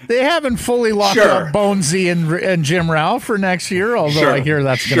 They haven't fully locked up Bonesy and Jim Rao for next year, although I hear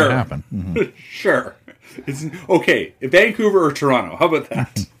that's going to happen. Mm-hmm. Sure. It's okay. Vancouver or Toronto? How about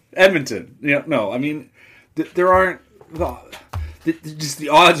that? Edmonton? No. I mean, there aren't. Just the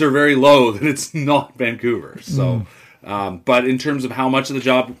odds are very low that it's not Vancouver. So, but in terms of how much of the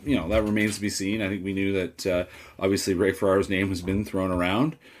job, that remains to be seen. I think we knew that obviously Ray Ferrar's name has been thrown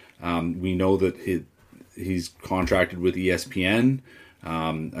around. We know that he's contracted with ESPN.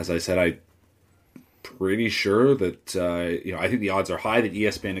 As I said, I'm pretty sure that I think the odds are high that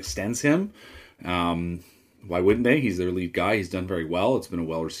ESPN extends him. Why wouldn't they? He's their lead guy. He's done very well. It's been a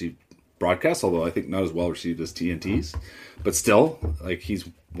well-received broadcast, although I think not as well received as TNT's, but still, like, he's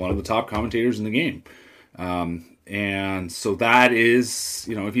one of the top commentators in the game. And so that is,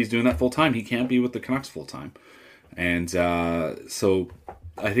 if he's doing that full time, he can't be with the Canucks full time. And so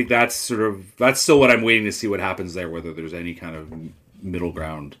I think that's still what I'm waiting to see what happens there, whether there's any kind of middle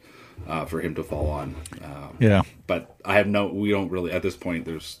ground for him to fall on. But we don't really, at this point,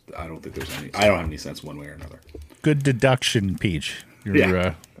 I don't have any sense one way or another. Good deduction, Peach.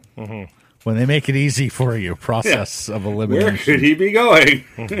 When they make it easy for you, process of elimination. Where could he be going?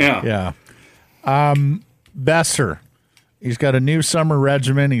 Yeah. Besser, he's got a new summer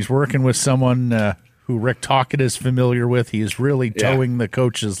regimen. He's working with someone who Rick Tocchet is familiar with. He is really towing the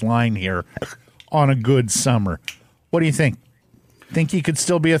coach's line here on a good summer. What do you think? Think he could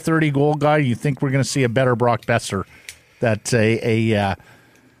still be a 30-goal guy? You think we're going to see a better Brock Besser? That a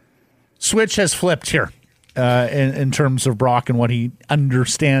switch has flipped here in terms of Brock and what he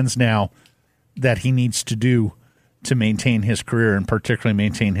understands now that he needs to do to maintain his career, and particularly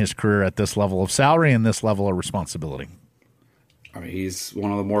maintain his career at this level of salary and this level of responsibility. I mean, he's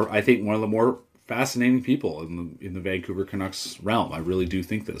one of the more fascinating people in the Vancouver Canucks realm. I really do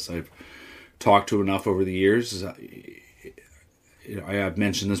think this. I've talked to him enough over the years. I have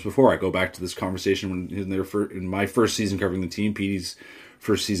mentioned this before. I go back to this conversation in my first season covering the team, Petey's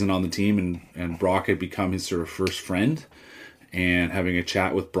first season on the team, and Brock had become his sort of first friend, and having a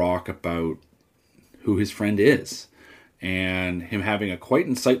chat with Brock about who his friend is, and him having a quite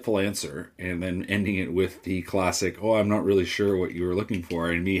insightful answer, and then ending it with the classic, "Oh, I'm not really sure what you were looking for,"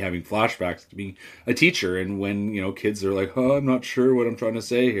 and me having flashbacks to being a teacher, and when kids are like, "Oh, I'm not sure what I'm trying to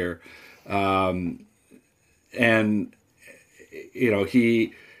say here," and he's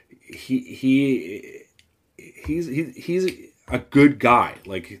a good guy.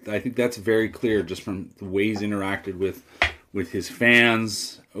 Like, I think that's very clear just from the way he's interacted with his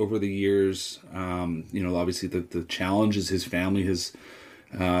fans over the years. Obviously the challenges his family has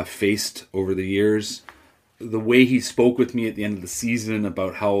faced over the years. The way he spoke with me at the end of the season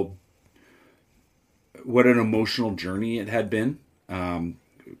about what an emotional journey it had been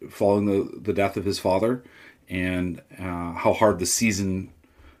following the death of his father, and how hard the season,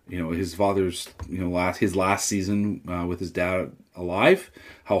 his father's, his last season with his dad alive,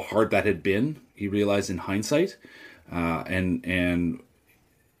 how hard that had been. He realized in hindsight, and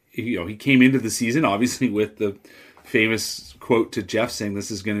he came into the season obviously with the famous quote to Jeff saying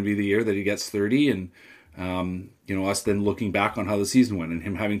this is going to be the year that he gets 30, and us then looking back on how the season went and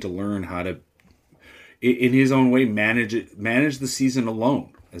him having to learn how to, in his own way, manage the season alone,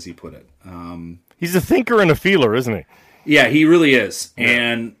 as he put it. He's a thinker and a feeler, isn't he? Yeah, he really is.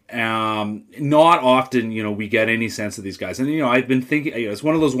 Yeah. And not often, we get any sense of these guys. And, I've been thinking, it's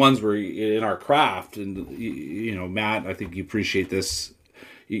one of those ones where in our craft, and, Matt, I think you appreciate this.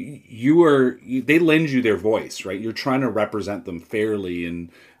 They lend you their voice, right? You're trying to represent them fairly and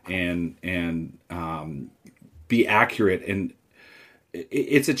be accurate. And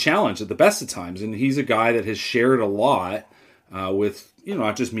it's a challenge at the best of times. And he's a guy that has shared a lot with,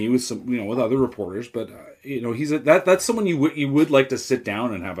 not just me, with some, with other reporters, but that's someone you would like to sit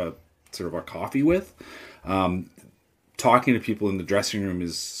down and have a sort of a coffee with. Talking to people in the dressing room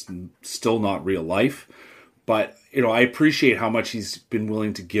is still not real life, but I appreciate how much he's been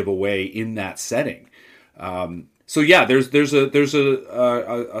willing to give away in that setting. So yeah, there's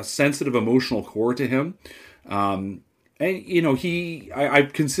a sensitive emotional core to him. And,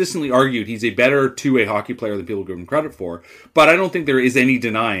 I've consistently argued he's a better two-way hockey player than people give him credit for. But I don't think there is any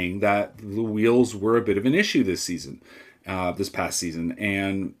denying that the wheels were a bit of an issue this season, this past season.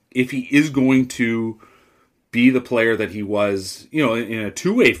 And if he is going to be the player that he was, in a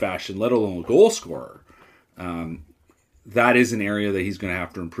two-way fashion, let alone a goal scorer, that is an area that he's going to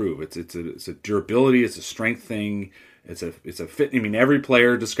have to improve. It's a durability, it's a strength thing, it's a fit. I mean, every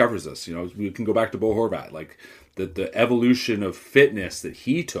player discovers this. We can go back to Bo Horvat, like the evolution of fitness that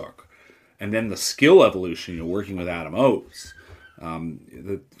he took, and then the skill evolution, working with Adam Oates.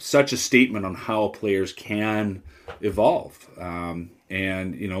 Such a statement on how players can evolve.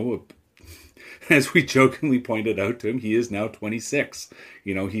 As we jokingly pointed out to him, he is now 26.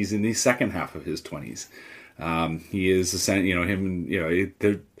 He's in the second half of his 20s. He is, I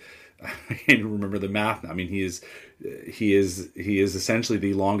can't remember the math. I mean, he is essentially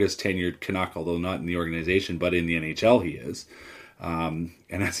the longest tenured Canuck, although not in the organization, but in the NHL he is. And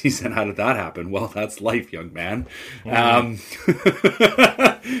as he said, how did that happen? Well, that's life, young man.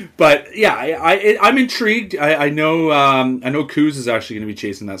 But yeah, I'm intrigued. I know Kuz is actually going to be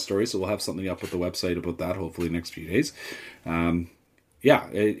chasing that story, so we'll have something up at the website about that hopefully next few days. Yeah,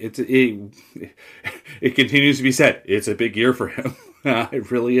 it continues to be said. It's a big year for him. It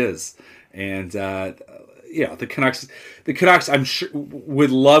really is. And the Canucks, I'm sure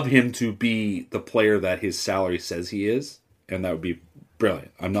would love him to be the player that his salary says he is, and that would be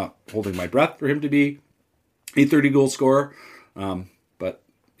brilliant. I'm not holding my breath for him to be a 30-goal scorer, but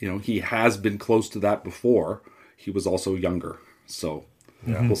he has been close to that before. He was also younger, so.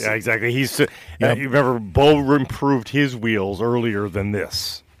 Yeah, we'll exactly. You remember Bo improved his wheels earlier than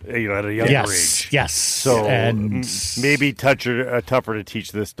this, at a younger age. Yes. So maybe tougher to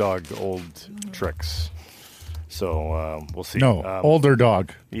teach this dog old tricks. So we'll see. No, older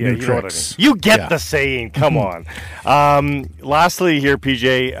dog. Yeah, new tricks. You get the saying. Come on. Lastly, here,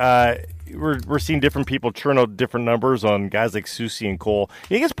 PJ. We're seeing different people churn out different numbers on guys like Soucy and Cole. You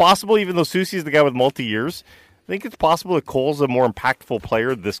think it's possible, even though Soucy is the guy with multi-years, I think it's possible that Cole's a more impactful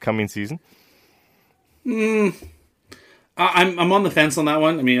player this coming season? I'm on the fence on that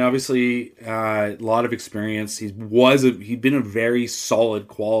one. I mean, obviously, a lot of experience. He'd been a very solid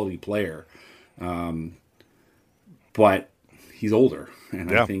quality player, but he's older,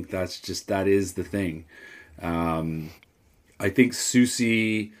 and I think that is the thing. I think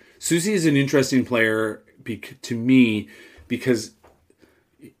Soucy is an interesting player to me because.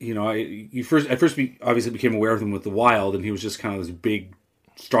 I first obviously became aware of him with the Wild, and he was just kind of this big,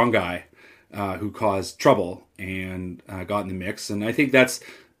 strong guy who caused trouble and got in the mix. And I think that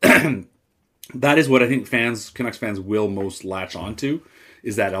is what I think Canucks fans will most latch onto,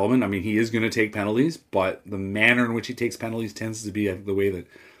 is that element. I mean, he is going to take penalties, but the manner in which he takes penalties tends to be the way that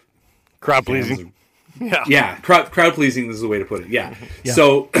crowd pleasing. Crowd pleasing is the way to put it. Yeah.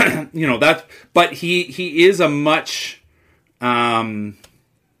 So but he is a much.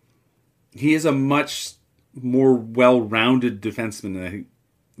 He is a much more well-rounded defenseman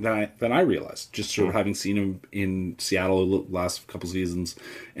than I realized. Just sort of having seen him in Seattle the last couple seasons,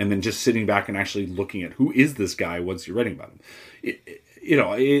 and then just sitting back and actually looking at who is this guy once you're writing about him.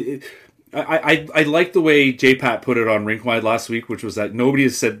 I like the way J-Pat put it on Rinkwide last week, which was that nobody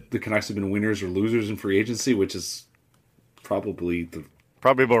has said the Canucks have been winners or losers in free agency, which is probably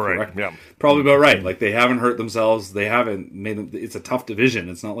about right. Yeah, probably about right. Like, they haven't hurt themselves. They haven't made them. It's a tough division.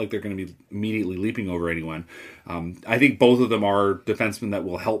 It's not like they're going to be immediately leaping over anyone. I think both of them are defensemen that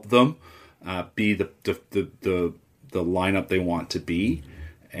will help them be the lineup they want to be.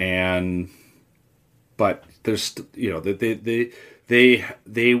 But there's they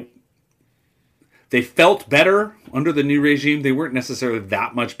they felt better under the new regime. They weren't necessarily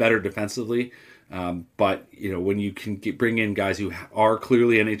that much better defensively. But, when you can bring in guys who are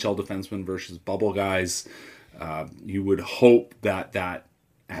clearly NHL defensemen versus bubble guys, you would hope that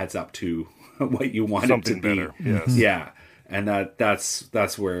adds up to what you want Something it to be. better. Yes. Yeah. And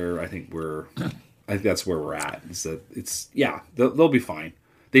that's where I think that's where we're at. Is that they'll be fine.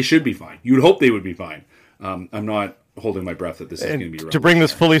 They should be fine. You'd hope they would be fine. I'm not holding my breath that this is going to be to bring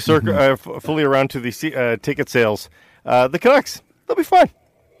this fully around to the ticket sales. The Canucks, they'll be fine.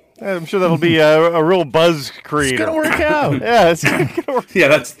 I'm sure that'll be a real buzz creator. It's going to work out. Yeah, it's going to work.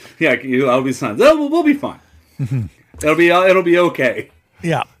 That'll be fine. We'll be fine. It'll be okay.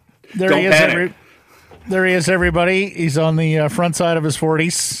 Yeah. Don't panic. There he is, everybody. He's on the front side of his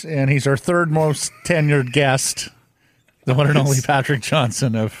 40s, and he's our third most tenured guest, the one and only Patrick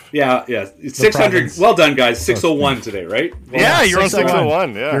Johnston of It's 600. Well done, guys. 601 today, right? Well, you're on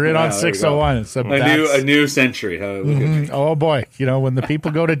 601. Yeah, you're in on 601. It's a new century. Oh boy, when the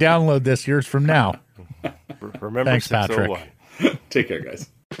people go to download this years from now. Remember, thanks, Patrick. Take care, guys.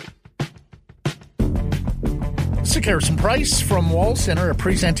 Sick Harrison Price from Wall Center, a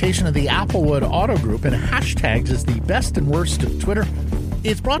presentation of the Applewood Auto Group, and hashtags is the best and worst of Twitter.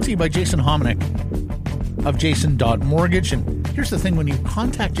 It's brought to you by Jason Hominick of Jason.Mortgage. And here's the thing, when you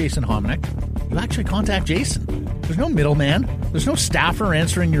contact Jason Hominick, you actually contact Jason. There's no middleman. There's no staffer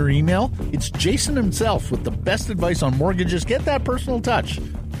answering your email. It's Jason himself with the best advice on mortgages. Get that personal touch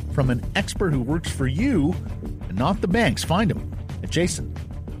from an expert who works for you and not the banks. Find him at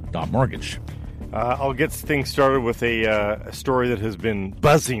Jason.Mortgage. I'll get things started with a story that has been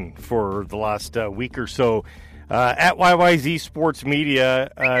buzzing for the last week or so. At YYZ Sports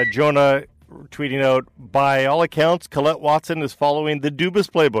Media, Jonah tweeting out, by all accounts, Colette Watson is following the Dubas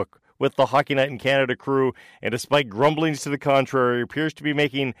playbook with the Hockey Night in Canada crew, and despite grumblings to the contrary, appears to be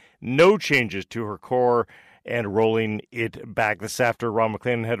making no changes to her core and rolling it back. This after Ron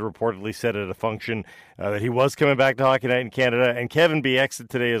McLean had reportedly said at a function that he was coming back to Hockey Night in Canada, and Kevin BX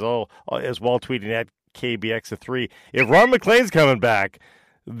today as well tweeting at KBX3. If Ron McLean's coming back,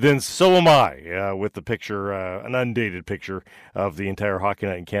 then so am I, with the picture, an undated picture of the entire Hockey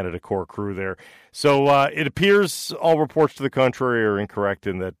Night in Canada core crew there. So it appears all reports to the contrary are incorrect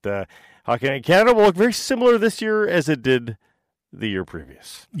in that Hockey Night in Canada will look very similar this year as it did the year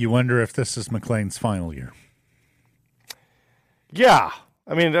previous. You wonder if this is McLean's final year. Yeah.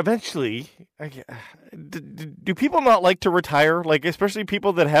 I mean, eventually, do people not like to retire? Like, especially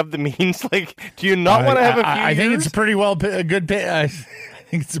people that have the means. Like, do you not want to have a few I think years? it's pretty well a good pay. I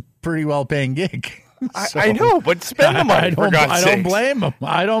think it's a pretty well paying gig. So, I know, but spend the money. I don't blame him.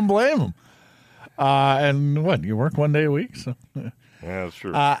 I don't blame him. And what, you work one day a week? So. Yeah, that's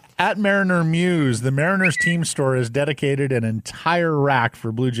true. At Mariner Muse, the Mariners team store has dedicated an entire rack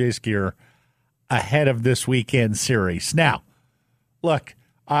for Blue Jays gear ahead of this weekend series. Now, look,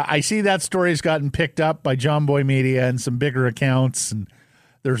 I see that story's gotten picked up by John Boy Media and some bigger accounts, and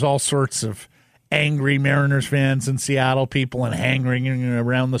there's all sorts of angry Mariners fans in Seattle, people and hanging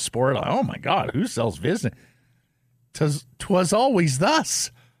around the sport. Like, oh my God, who sells business? 'Twas always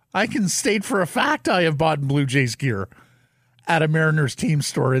thus. I can state for a fact I have bought Blue Jays gear at a Mariners team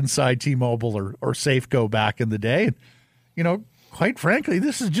store inside T-Mobile or Safeco back in the day. And, quite frankly,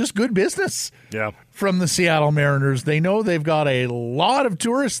 this is just good business from the Seattle Mariners. They know they've got a lot of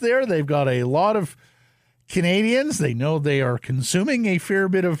tourists there. They've got a lot of Canadians. They know they are consuming a fair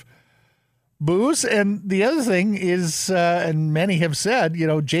bit of booze. And the other thing is, and many have said,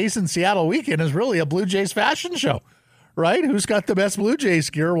 Jays in Seattle weekend is really a Blue Jays fashion show, right? Who's got the best Blue Jays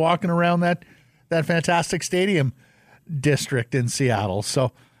gear walking around that fantastic stadium district in Seattle?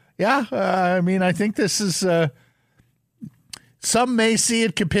 So, I think this is... some may see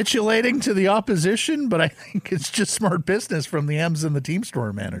it capitulating to the opposition, but I think it's just smart business from the M's and the team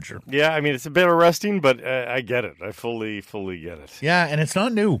store manager. Yeah, I mean, it's a bit arresting, but I get it. I fully get it. Yeah, and it's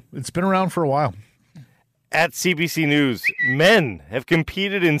not new. It's been around for a while. At CBC News, men have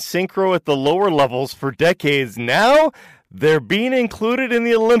competed in synchro at the lower levels for decades. Now they're being included in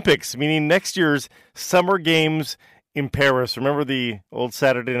the Olympics, meaning next year's Summer Games in Paris. Remember the old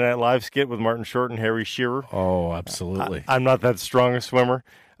Saturday Night Live skit with Martin Short and Harry Shearer? Oh, absolutely. I'm not that strong a swimmer.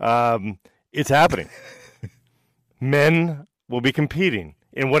 It's happening. Men will be competing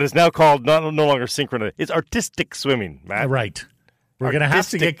in what is now called no longer synchronous. It's artistic swimming, Matt. Right. We're going to have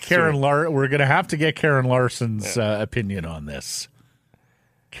to get Karen We're going to have to get Karen Larson's opinion on this.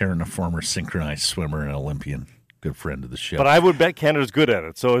 Karen, a former synchronized swimmer and Olympian. Good friend of the show. But I would bet Canada's good at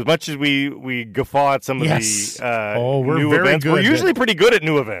it. So as much as we guffaw at some of the new events, we're usually pretty good at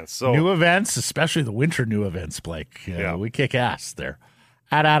new events. So new events, especially the winter new events, Blake. We kick ass there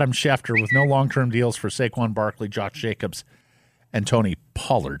at Adam Schefter with no long-term deals for Saquon Barkley, Josh Jacobs, and Tony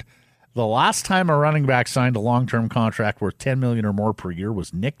Pollard. The last time a running back signed a long-term contract worth $10 million or more per year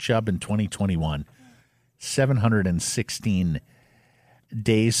was Nick Chubb in 2021, 716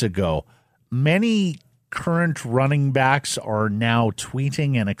 days ago. Many current running backs are now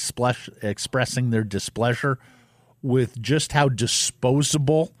tweeting and expressing their displeasure with just how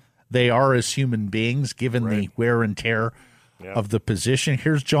disposable they are as human beings, given the wear and tear of the position.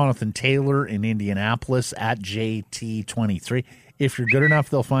 Here's Jonathan Taylor in Indianapolis at JT23. If you're good enough,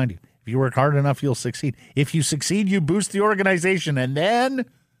 they'll find you. If you work hard enough, you'll succeed. If you succeed, you boost the organization, and then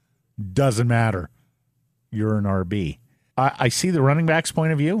doesn't matter. You're an RB. I see the running back's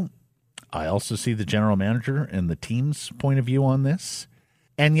point of view. I also see the general manager and the team's point of view on this.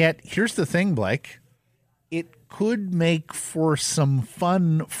 And yet, here's the thing, Blake. It could make for some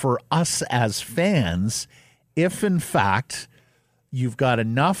fun for us as fans if, in fact, you've got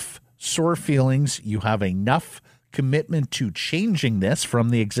enough sore feelings, you have enough commitment to changing this from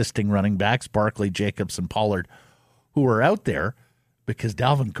the existing running backs, Barkley, Jacobs, and Pollard, who are out there, because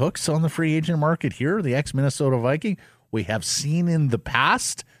Dalvin Cook's on the free agent market here, the ex-Minnesota Viking. We have seen in the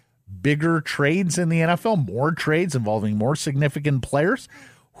past bigger trades in the NFL, more trades involving more significant players.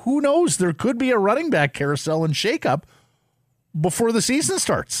 Who knows? There could be a running back carousel and shakeup before the season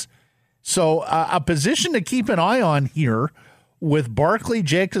starts. So a position to keep an eye on here with Barkley,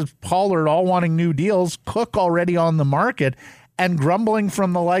 Jacobs, Pollard all wanting new deals, Cook already on the market, and grumbling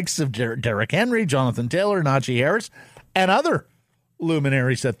from the likes of Derrick Henry, Jonathan Taylor, Najee Harris, and other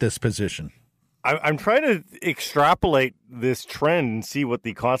luminaries at this position. I'm trying to extrapolate this trend and see what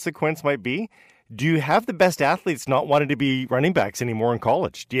the consequence might be. Do you have the best athletes not wanting to be running backs anymore in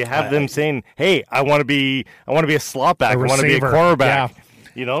college? Do you have them saying, "Hey, I want to be a slot back. I want to be a cornerback." Yeah.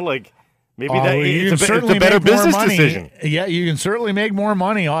 You know, like maybe it's a better business decision. Yeah, you can certainly make more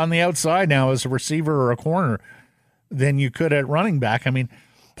money on the outside now as a receiver or a corner than you could at running back. I mean,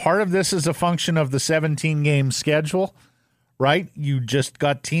 part of this is a function of the 17-game schedule. Right? You just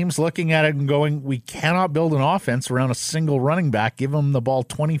got teams looking at it and going, we cannot build an offense around a single running back, give him the ball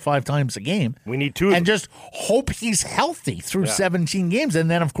 25 times a game. We need two. And just hope he's healthy through 17 games. And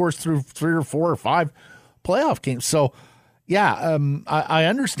then, of course, through 3 or 4 or 5 playoff games. So, yeah, I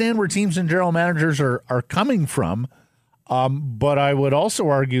understand where teams and general managers are coming from. But I would also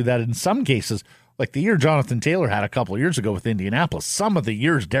argue that in some cases, like the year Jonathan Taylor had a couple of years ago with Indianapolis, some of the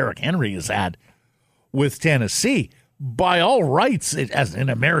years Derrick Henry has had with Tennessee, by all rights, as in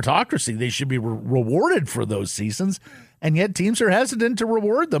a meritocracy, they should be rewarded for those seasons. And yet teams are hesitant to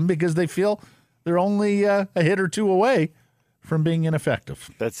reward them because they feel they're only a hit or two away from being ineffective.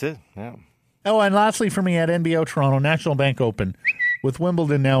 That's it, yeah. Oh, and lastly for me at NBO Toronto, National Bank Open, with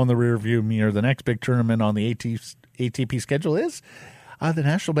Wimbledon now in the rearview mirror, the next big tournament on the ATP schedule is the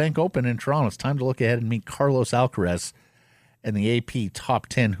National Bank Open in Toronto. It's time to look ahead and meet Carlos Alcaraz and the AP Top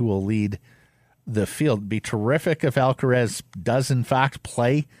 10 who will lead the field. It'd be terrific if Alcaraz does in fact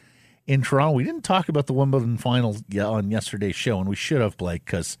play in Toronto. We didn't talk about the Wimbledon final on yesterday's show, and we should have, Blake,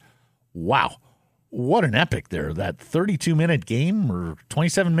 because wow, what an epic there. That 32-minute game or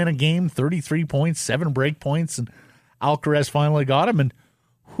 27-minute game, 33 points, 7 break points, and Alcaraz finally got him. And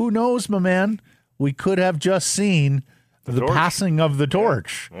who knows, my man, we could have just seen the passing of the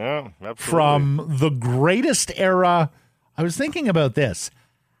torch from the greatest era. I was thinking about this.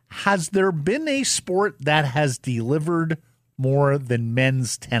 Has there been a sport that has delivered more than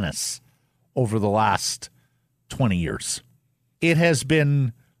men's tennis over the last 20 years? It has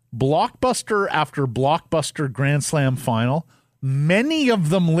been blockbuster after blockbuster Grand Slam final, many of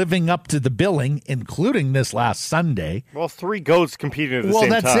them living up to the billing, including this last Sunday. Well, 3 GOATs competing at the same time.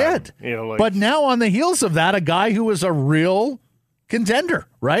 Well, that's it. You know, but now on the heels of that, a guy who was a real contender,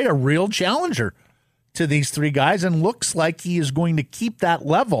 right? A real challenger to these 3 guys, and looks like he is going to keep that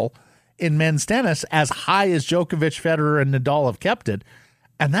level in men's tennis as high as Djokovic, Federer, and Nadal have kept it.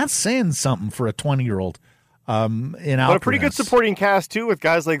 And that's saying something for a 20-year-old in Alcaraz. But a pretty good supporting cast, too, with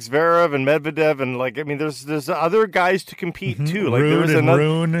guys like Zverev and Medvedev. And, like, I mean, there's other guys to compete, too. Like,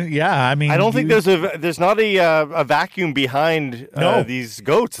 Rune. Yeah, I mean, I don't think there's not a vacuum behind these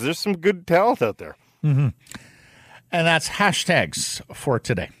GOATs. There's some good talent out there. Mm-hmm. And that's hashtags for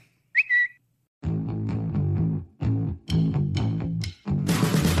today.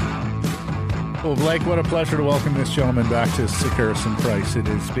 Well, Blake, what a pleasure to welcome this gentleman back to Sick Harrison Price. It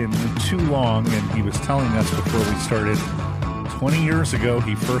has been too long, and he was telling us before we started, 20 years ago,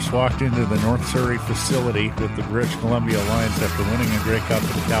 he first walked into the North Surrey facility with the British Columbia Lions after winning a Grey Cup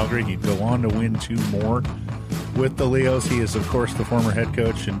in Calgary. He'd go on to win 2 more with the Leos. He is, of course, the former head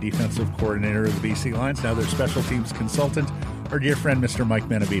coach and defensive coordinator of the BC Lions, now their special teams consultant our dear friend, Mr. Mike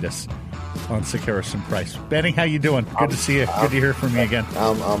Benevides on Sakaris and Price. Benny, how you doing? Good to see you. Good to hear from you again.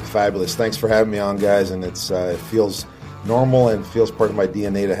 I'm fabulous. Thanks for having me on, guys. And it feels normal and feels part of my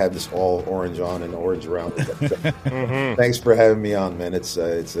DNA to have this all orange on and orange around. Thanks for having me on, man. It's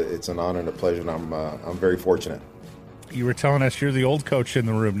an honor and a pleasure, and I'm very fortunate. You were telling us you're the old coach in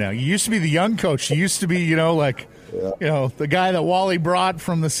the room now. You used to be the young coach. You used to be, the guy that Wally brought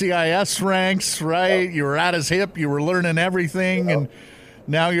from the CIS ranks, right? You were at his hip. You were learning everything, and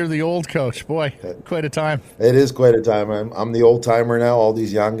now you're the old coach. Boy, quite a time. It is quite a time. I'm the old timer now. All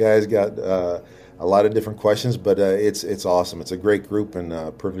these young guys got a lot of different questions, but it's awesome. It's a great group,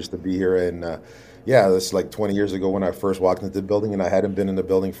 and privileged to be here. And this like 20 years ago when I first walked into the building, and I hadn't been in the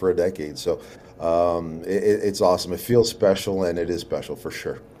building for a decade. So it's awesome. It feels special, and it is special for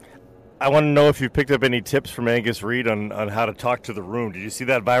sure. I want to know if you picked up any tips from Angus Reid on how to talk to the room. Did you see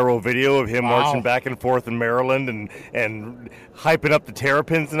that viral video of him marching back and forth in Maryland and hyping up the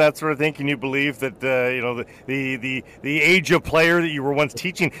Terrapins and that sort of thing? Can you believe that the age of player that you were once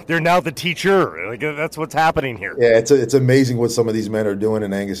teaching, they're now the teacher? Like, that's what's happening here. Yeah, it's amazing what some of these men are doing,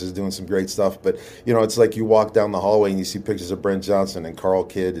 and Angus is doing some great stuff. But it's like you walk down the hallway and you see pictures of Brent Johnston and Carl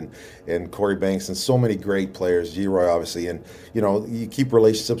Kidd and Corey Banks and so many great players, G-Roy obviously, and you keep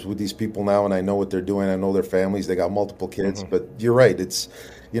relationships with these people now, and I know what they're doing. I know their families. They got multiple kids, but you're right. It's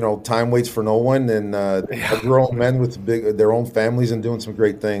time waits for no one, and grown men with their own families and doing some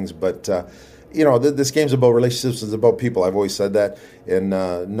great things. But this game's about relationships. It's about people. I've always said that, and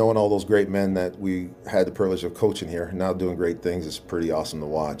knowing all those great men that we had the privilege of coaching here now doing great things is pretty awesome to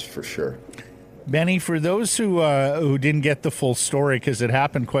watch for sure. Benny, for those who didn't get the full story because it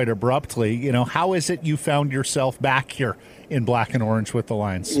happened quite abruptly, how is it you found yourself back here in black and orange with the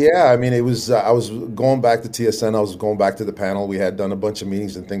Lions? Yeah, I mean, it was I was going back to TSN. I was going back to the panel. We had done a bunch of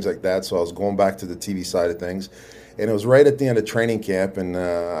meetings and things like that, so I was going back to the TV side of things. And it was right at the end of training camp, and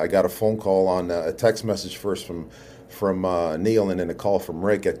I got a phone call on a text message first from Neil, and then a call from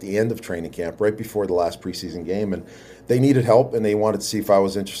Rick at the end of training camp, right before the last preseason game. And they needed help, and they wanted to see if I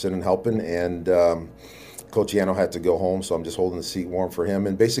was interested in helping. And Coach Yano had to go home, so I'm just holding the seat warm for him.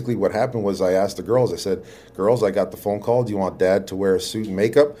 And basically what happened was I asked the girls, I said, girls, I got the phone call. Do you want Dad to wear a suit and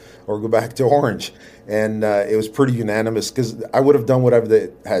makeup or go back to orange? And it was pretty unanimous because I would have done whatever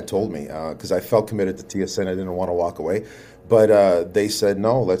they had told me because I felt committed to TSN. I didn't want to walk away. But they said,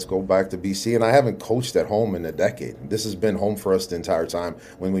 no, let's go back to BC. And I haven't coached at home in a decade. This has been home for us the entire time.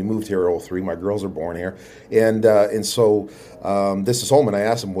 When we moved here in 2003, my girls are born here. And so this is home. And I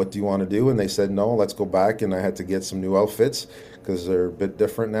asked them, what do you want to do? And they said, no, let's go back. And I had to get some new outfits because they're a bit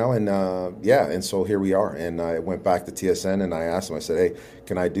different now. And and so here we are. And I went back to TSN and I asked them, I said, hey,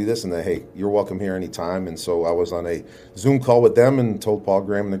 can I do this? And they, hey, you're welcome here anytime. And so I was on a Zoom call with them and told Paul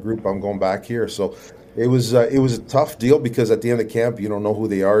Graham and the group I'm going back here. So it was a tough deal because at the end of camp, you don't know who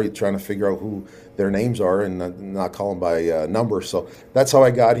they are. You're trying to figure out who their names are and not call them by number. So that's how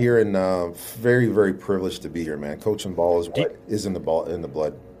I got here, and very, very privileged to be here, man. Coaching ball is what is in the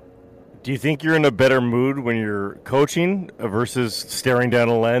blood. Do you think you're in a better mood when you're coaching versus staring down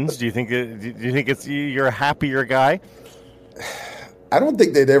a lens? Do you think it's you're a happier guy? I don't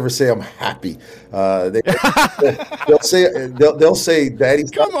think they'd ever say I'm happy. They'll say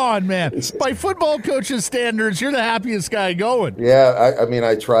Daddy's. Come on, man! By football coaches' standards, you're the happiest guy going. Yeah, I mean,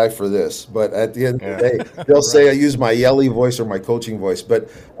 I try for this, but at the end of the day, they'll say I use my yelly voice or my coaching voice. But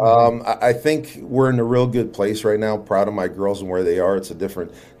I think we're in a real good place right now. Proud of my girls and where they are. It's a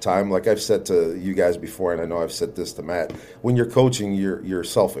different time. Like I've said to you guys before, and I know I've said this to Matt. When you're coaching, you're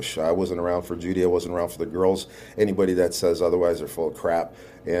selfish. I wasn't around for Judy. I wasn't around for the girls. Anybody that says otherwise, they're full of crap.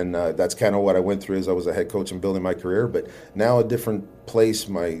 And that's kind of what I went through as I was a head coach and building my career. But now a different place.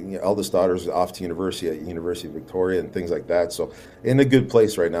 My eldest daughter's off to university at University of Victoria and things like that. So in a good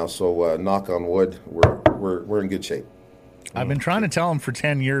place right now. So knock on wood, we're in good shape. I've been trying to tell him for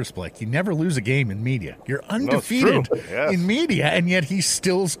 10 years, Blake, you never lose a game in media. You're undefeated in media, and yet he's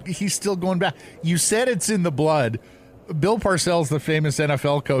still going back. You said it's in the blood. Bill Parcells, the famous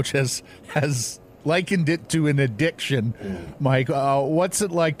NFL coach, has likened it to an addiction. Mike, what's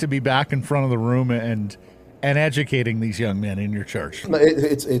it like to be back in front of the room and educating these young men in your church?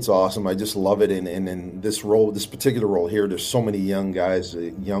 It's awesome. I just love it. And in this role, this particular role here, there's so many young guys,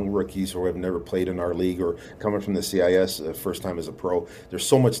 young rookies who have never played in our league or coming from the CIS first time as a pro. There's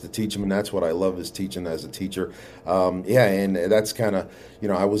so much to teach them, and that's what I love is teaching as a teacher. And that's kind of,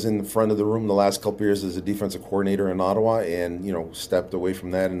 I was in the front of the room the last couple of years as a defensive coordinator in Ottawa and, stepped away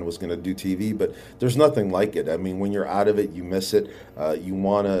from that and was going to do TV. But there's nothing like it. I mean, when you're out of it, you miss it. You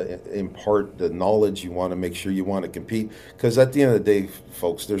want to impart the knowledge. You want to make make sure you want to compete. Because at the end of the day,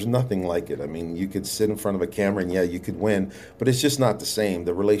 folks, there's nothing like it. I mean, you could sit in front of a camera and, yeah, you could win, but it's just not the same.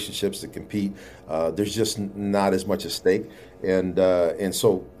 The relationships to compete, there's just not as much at stake. And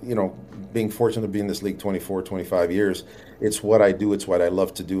so, being fortunate to be in this league 24, 25 years, it's what I do, it's what I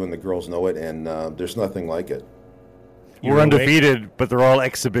love to do, and the girls know it, and there's nothing like it. We're undefeated, but they're all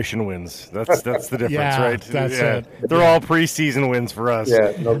exhibition wins. That's the difference, Yeah, right? that's it. They're all preseason wins for us.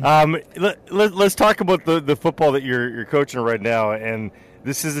 Yeah, no. Let's talk about the football that you're coaching right now, and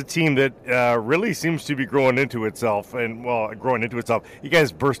this is a team that really seems to be growing into itself. You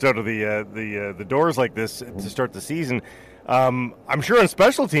guys burst out of the doors like this to start the season. I'm sure on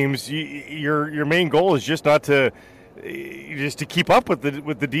special teams, your main goal is just to keep up with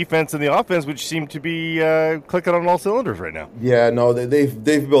the defense and the offense, which seem to be clicking on all cylinders right now. Yeah, no,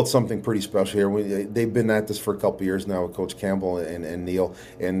 they've built something pretty special here. They've been at this for a couple of years now with Coach Campbell and Neil,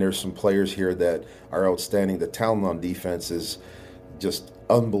 and there's some players here that are outstanding. The talent on defense is just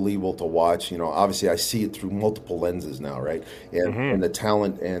unbelievable to watch. Obviously I see it through multiple lenses now, right? And the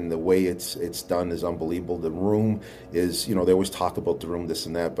talent and the way it's done is unbelievable. The room is, they always talk about the room, this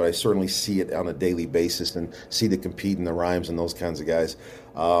and that, but I certainly see it on a daily basis and see the compete and the rhymes and those kinds of guys.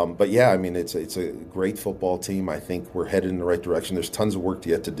 But yeah, I mean, it's a great football team. I think we're headed in the right direction. There's tons of work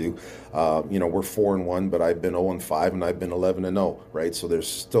yet to do. We're 4-1, but I've been 0-5 and I've been 11-0, right? So there's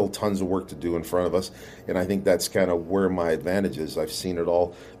still tons of work to do in front of us. And I think that's kind of where my advantage is. I've seen it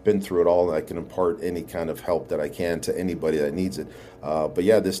all, been through it all, and I can impart any kind of help that I can to anybody that needs it. But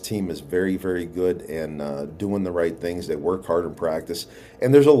yeah, this team is very, very good and doing the right things. They work hard in practice.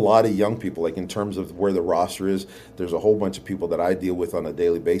 And there's a lot of young people, like in terms of where the roster is, there's a whole bunch of people that I deal with on a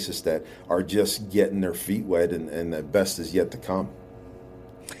daily basis that are just getting their feet wet, and the best is yet to come.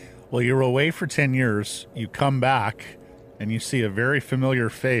 Well, you're away for 10 years. You come back, and you see a very familiar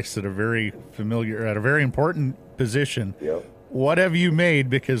face at a very important position. Yep. What have you made?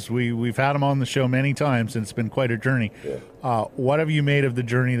 Because we've had him on the show many times, and it's been quite a journey. Yeah. What have you made of the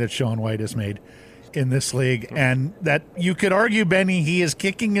journey that Sean White has made in this league? And that you could argue, Benny, he is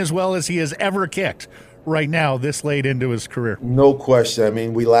kicking as well as he has ever kicked right now, this late into his career. No question. I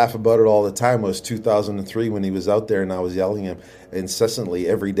mean, we laugh about it all the time. It was 2003 when he was out there, and I was yelling at him incessantly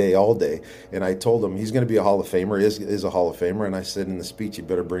every day, all day. And I told him he's going to be a Hall of Famer, is a Hall of Famer. And I said in the speech, you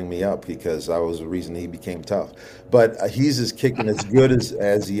better bring me up, because I was the reason he became tough. But he's as kicking as good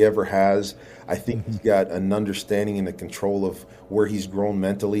as he ever has. I think he's got an understanding and a control of where he's grown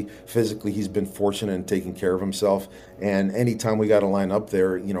mentally. Physically, he's been fortunate in taking care of himself. And anytime we got to line up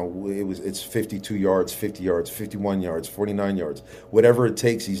there, it's 52 yards, 50 yards, 51 yards, 49 yards. Whatever it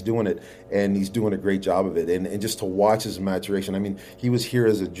takes, he's doing it. And he's doing a great job of it. And just to watch his maturation. I mean, he was here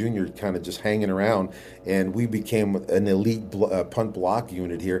as a junior kind of just hanging around. And we became an elite punt block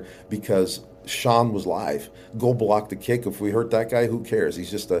unit here because Sean was live. Go block the kick. If we hurt that guy, who cares? He's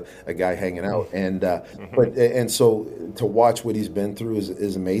just a guy hanging out. And so to watch what he's been through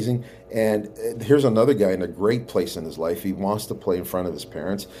is amazing. And here's another guy in a great place in his life. He wants to play in front of his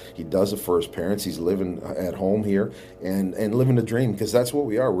parents. He does it for his parents. He's living at home here and living the dream, because that's what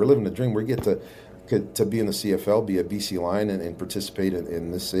we are. We're living the dream. We get to be in the CFL, be a BC Lion, and participate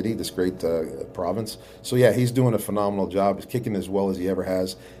in this city, this great province. So, yeah, he's doing a phenomenal job. He's kicking as well as he ever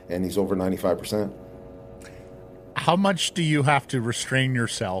has, and he's over 95%. How much do you have to restrain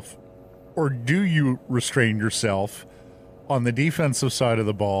yourself, or do you restrain yourself on the defensive side of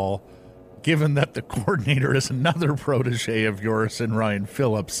the ball, given that the coordinator is another protege of yours in Ryan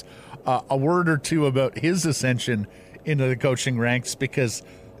Phillips? A word or two about his ascension into the coaching ranks, because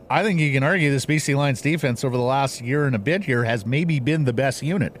I think you can argue this BC Lions defense over the last year and a bit here has maybe been the best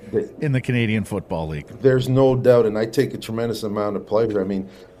unit in the Canadian Football League. There's no doubt, and I take a tremendous amount of pleasure. I mean,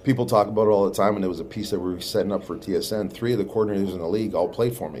 people talk about it all the time, and it was a piece that we were setting up for TSN. 3 of the coordinators in the league all play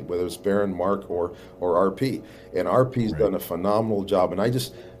for me, whether it's Barron, Mark, or RP. And RP's done a phenomenal job. And I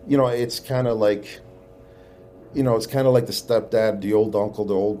just, it's kind of like... it's kind of like the stepdad, the old uncle,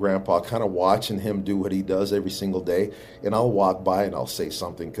 the old grandpa, kind of watching him do what he does every single day. And I'll walk by and I'll say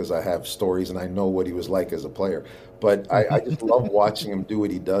something because I have stories and I know what he was like as a player. But I just love watching him do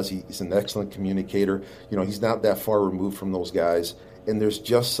what he does. He's an excellent communicator. He's not that far removed from those guys. And there's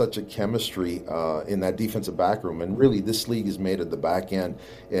just such a chemistry in that defensive back room. And really, this league is made at the back end.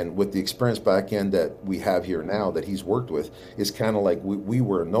 And with the experienced back end that we have here now that he's worked with, is kind of like we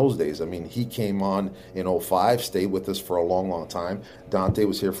were in those days. I mean, he came on in 05, stayed with us for a long, long time. Dante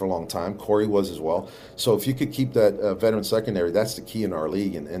was here for a long time. Corey was as well. So if you could keep that veteran secondary, that's the key in our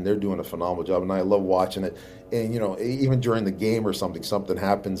league. And they're doing a phenomenal job. And I love watching it. And, even during the game or something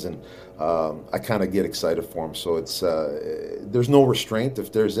happens, and I kind of get excited for him. So it's there's no restraint.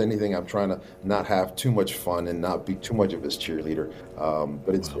 If there's anything, I'm trying to not have too much fun and not be too much of his cheerleader.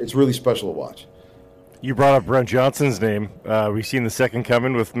 But it's really special to watch. You brought up Brent Johnston's name. We've seen the second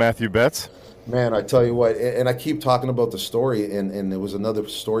coming with Matthew Betts. Man, I tell you what, and I keep talking about the story, and there was another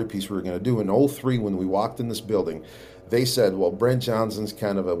story piece we were going to do. In 2003, when we walked in this building, they said, well, Brent Johnston's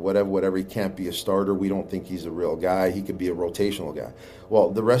kind of a whatever. He can't be a starter. We don't think he's a real guy. He could be a rotational guy. Well,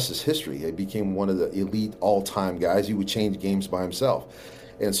 the rest is history. He became one of the elite all-time guys. He would change games by himself.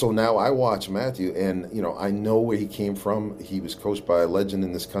 And so now I watch Matthew, and, I know where he came from. He was coached by a legend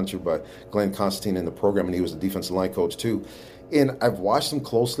in this country, by Glenn Constantine in the program, and he was a defensive line coach too. And I've watched him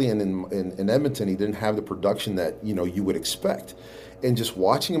closely, and in Edmonton, he didn't have the production that, you would expect. And just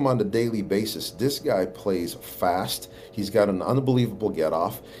watching him on a daily basis, this guy plays fast. He's got an unbelievable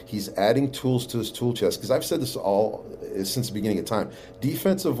get-off. He's adding tools to his tool chest. Because I've said this all since the beginning of time.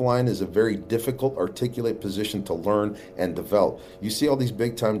 Defensive line is a very difficult, articulate position to learn and develop. You see all these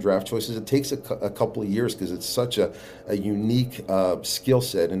big-time draft choices. It takes a couple of years because it's such a unique skill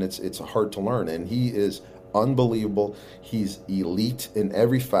set, and it's hard to learn. And he is unbelievable. He's elite in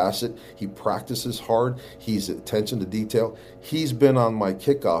every facet. He practices hard. He's attention to detail. He's been on my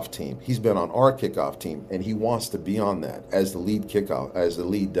kickoff team. He's been on our kickoff team, and he wants to be on that as the lead kickoff, as the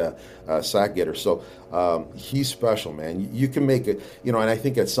lead sack getter. So he's special, man. You can make it, and I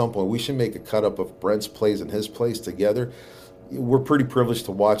think at some point we should make a cut up of Brent's plays and his plays together. We're pretty privileged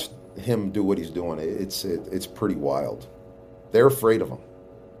to watch him do what he's doing. It's pretty wild. They're afraid of him.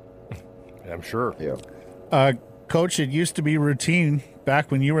 I'm sure. Yeah. Coach, it used to be routine back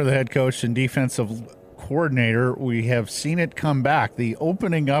when you were the head coach and defensive coordinator. We have seen it come back. The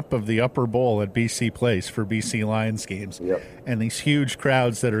opening up of the upper bowl at BC Place for BC Lions games. Yep. And these huge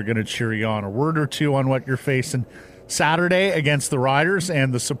crowds that are going to cheer you on. A word or two on what you're facing Saturday against the Riders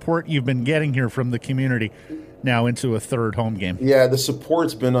and the support you've been getting here from the community now into a third home game. Yeah, the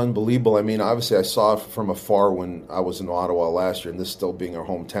support's been unbelievable. I mean, obviously I saw it from afar when I was in Ottawa last year, and this still being our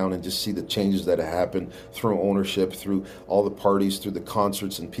hometown, and just see the changes that have happened through ownership, through all the parties, through the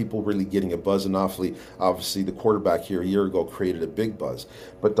concerts, and people really getting a buzz. And obviously the quarterback here a year ago created a big buzz.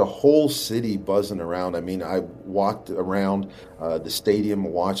 But the whole city buzzing around. I mean, I walked around the stadium,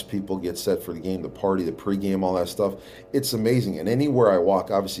 watched people get set for the game, the party, the pregame, all that stuff. It's amazing. And anywhere I walk,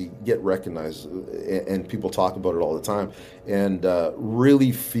 obviously get recognized, and people talk about it all the time, and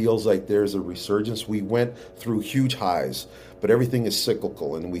really feels like there's a resurgence. We went through huge highs, but everything is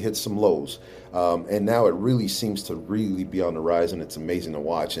cyclical, and we hit some lows, and now it really seems to really be on the rise, and it's amazing to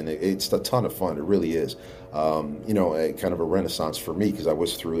watch, and it's a ton of fun. It really is. Kind of a renaissance for me because I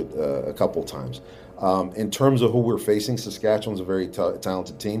was through it a couple times. In terms of who we're facing, Saskatchewan's a very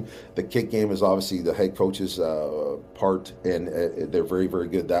talented team. The kick game is obviously the head coach's part, and they're very, very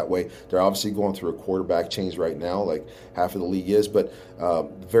good that way. They're obviously going through a quarterback change right now, like half of the league is, but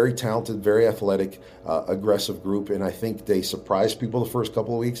very talented, very athletic, aggressive group, and I think they surprised people the first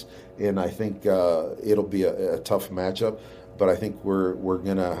couple of weeks, and I think it'll be a tough matchup. But I think we're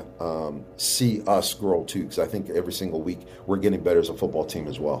going to see us grow too, because I think every single week we're getting better as a football team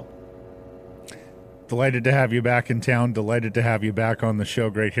as well. Delighted to have you back in town. Delighted to have you back on the show.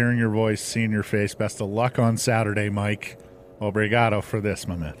 Great hearing your voice, seeing your face. Best of luck on Saturday, Mike. Obrigado for this,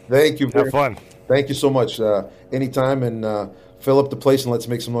 my man. Thank you. Have fun. Thank you so much. Anytime, and fill up the place and let's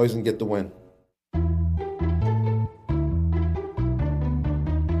make some noise and get the win.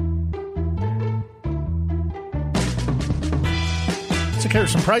 It's a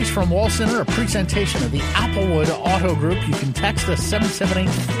Harrison Price from Wall Center, a presentation of the Applewood Auto Group. You can text us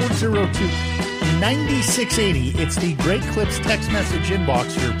 778-402-9680. It's the Great Clips text message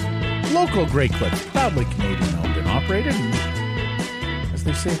inbox. Your local Great Clips, proudly Canadian owned and operated. And as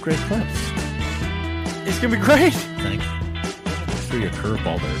they say, Great Clips. It's going to be great. Thank you. Threw you a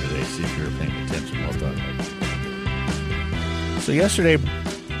curveball there today. See if you're paying attention. Well done, Mike. So yesterday,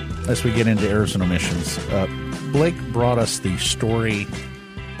 as we get into Arizona missions, Blake brought us the story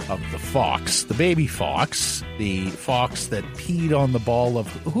of the fox, the baby fox, the fox that peed on the ball of,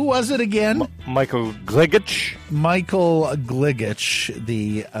 who was it again? Michael Gligich. Michael Gligich,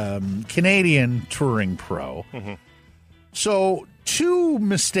 the Canadian touring pro. Mm-hmm. So 2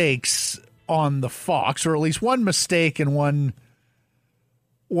 mistakes on the fox, or at least one mistake and one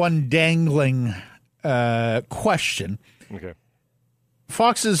dangling question. Okay.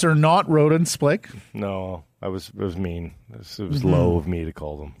 Foxes are not rodents, Blake. No. It was mean. It was low of me to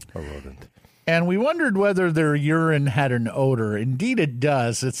call them a rodent. And we wondered whether their urine had an odor. Indeed, it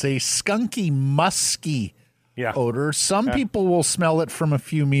does. It's a skunky, musky odor. Some people will smell it from a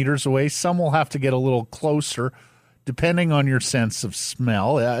few meters away. Some will have to get a little closer, depending on your sense of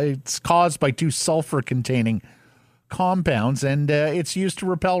smell. It's caused by 2 sulfur-containing compounds, and it's used to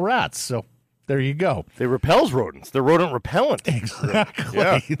repel rats. So there you go. It repels rodents. They're rodent repellent. Exactly.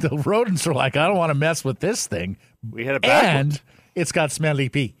 Yeah. The rodents are like, I don't want to mess with this thing. We had it backwards. And it's got smelly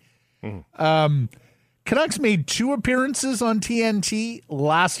pee. Canucks made 2 appearances on TNT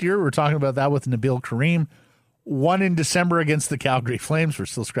last year. We were talking about that with Nabil Kareem. One in December against the Calgary Flames. We're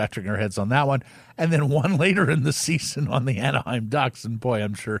still scratching our heads on that one. And then one later in the season on the Anaheim Ducks. And boy,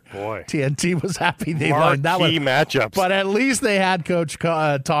 I'm sure TNT was happy they lined that one. Matchups. But at least they had Coach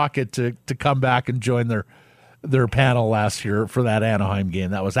Tocchet to come back and join their panel last year for that Anaheim game.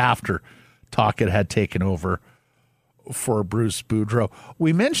 That was after Tocchet had taken over for Bruce Boudreau.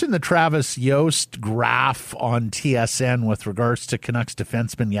 We mentioned the Travis Yost graph on TSN with regards to Canucks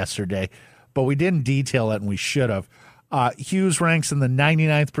defensemen yesterday, but we didn't detail it, and we should have. Hughes ranks in the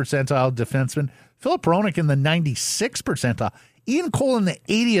 99th percentile defenseman. Philip Hronek in the 96th percentile. Ian Cole in the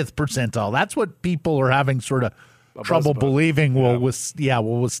 80th percentile. That's what people are having sort of trouble believing will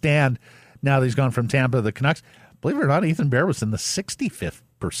withstand now that he's gone from Tampa to the Canucks. Believe it or not, Ethan Bear was in the 65th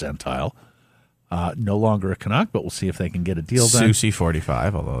percentile. No longer a Canuck, but we'll see if they can get a deal done. Susie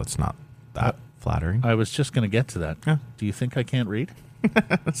 45, although it's not that flattering. I was just going to get to that. Yeah. Do you think I can't read?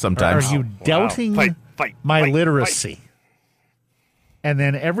 Sometimes. Are you doubting my literacy? And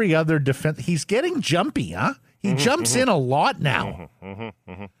then every other defense, he's getting jumpy, huh? He jumps in a lot now.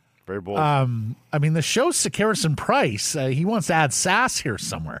 Very bold. I mean, the show's Sakaris Price. He wants to add sass here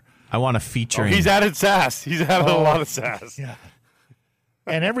somewhere. I want to feature. He's added sass. He's added a lot of sass. Yeah.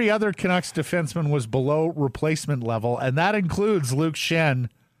 And every other Canucks defenseman was below replacement level, and that includes Luke Schenn,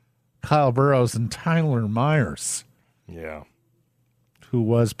 Kyle Burrows, and Tyler Myers. Yeah. Who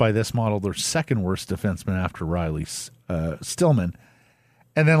was, by this model, their second worst defenseman after Riley Stillman.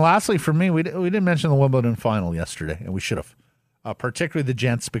 And then lastly, for me, we didn't mention the Wimbledon final yesterday, and we should have. Particularly the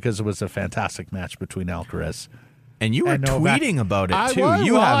gents, because it was a fantastic match between Alcaraz. And you were tweeting about it, too.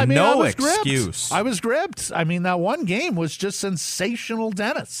 No excuse. I was gripped. I mean, that one game was just sensational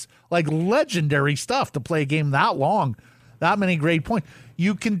tennis. Like legendary stuff to play a game that long, that many great points.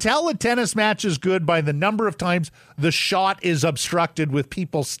 You can tell a tennis match is good by the number of times the shot is obstructed with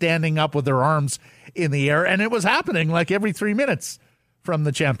people standing up with their arms in the air. And it was happening like every 3 minutes from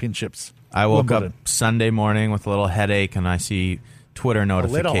the championships. I woke up Sunday morning with a little headache, and I see Twitter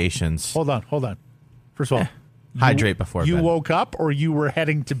notifications. Hold on. First of all, hydrate before bed. You woke up or you were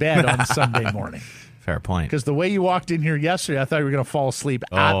heading to bed on Sunday morning? Fair point. Because the way you walked in here yesterday, I thought you were going to fall asleep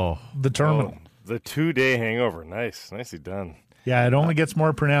at the terminal. The 2-day hangover. Nice. Nicely done. Yeah, it only gets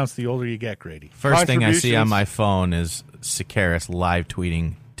more pronounced the older you get, Grady. First thing I see on my phone is Sakaris live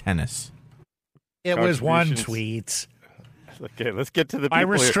tweeting tennis. It was one tweet. Okay, let's get to the people I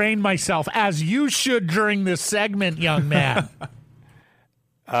restrained myself, as you should during this segment, young man.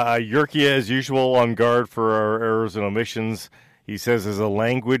 Yerke, as usual, on guard for our errors and omissions. He says, as a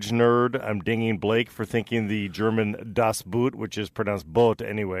language nerd, I'm dinging Blake for thinking the German Das Boot, which is pronounced boat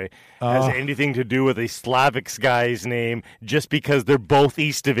anyway, has anything to do with a Slavic guy's name just because they're both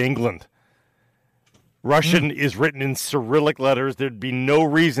east of England. Russian is written in Cyrillic letters. There'd be no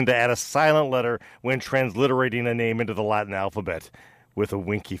reason to add a silent letter when transliterating a name into the Latin alphabet with a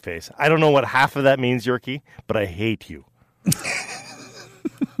winky face. I don't know what half of that means, Yerke, but I hate you.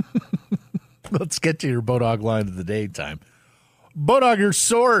 Let's get to your Bodog line of the day time. Bodog, your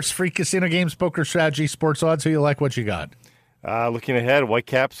source, free casino games, poker strategy, sports odds. Who you like? What you got? Looking ahead,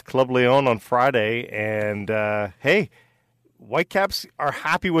 Whitecaps, Club Leon on Friday, and hey, Whitecaps are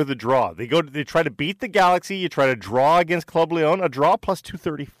happy with the draw. They try to beat the Galaxy. You try to draw against Club Leon, a draw plus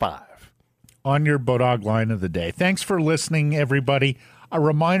 235. On your Bodog line of the day. Thanks for listening, everybody. A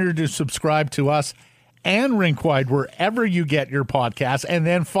reminder to subscribe to us and Rinkwide wherever you get your podcasts, and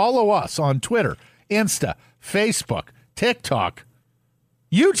then follow us on Twitter, Insta, Facebook, TikTok,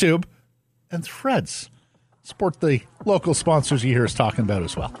 YouTube, and Threads. Support the local sponsors you hear us talking about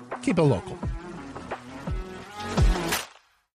as well. Keep it local.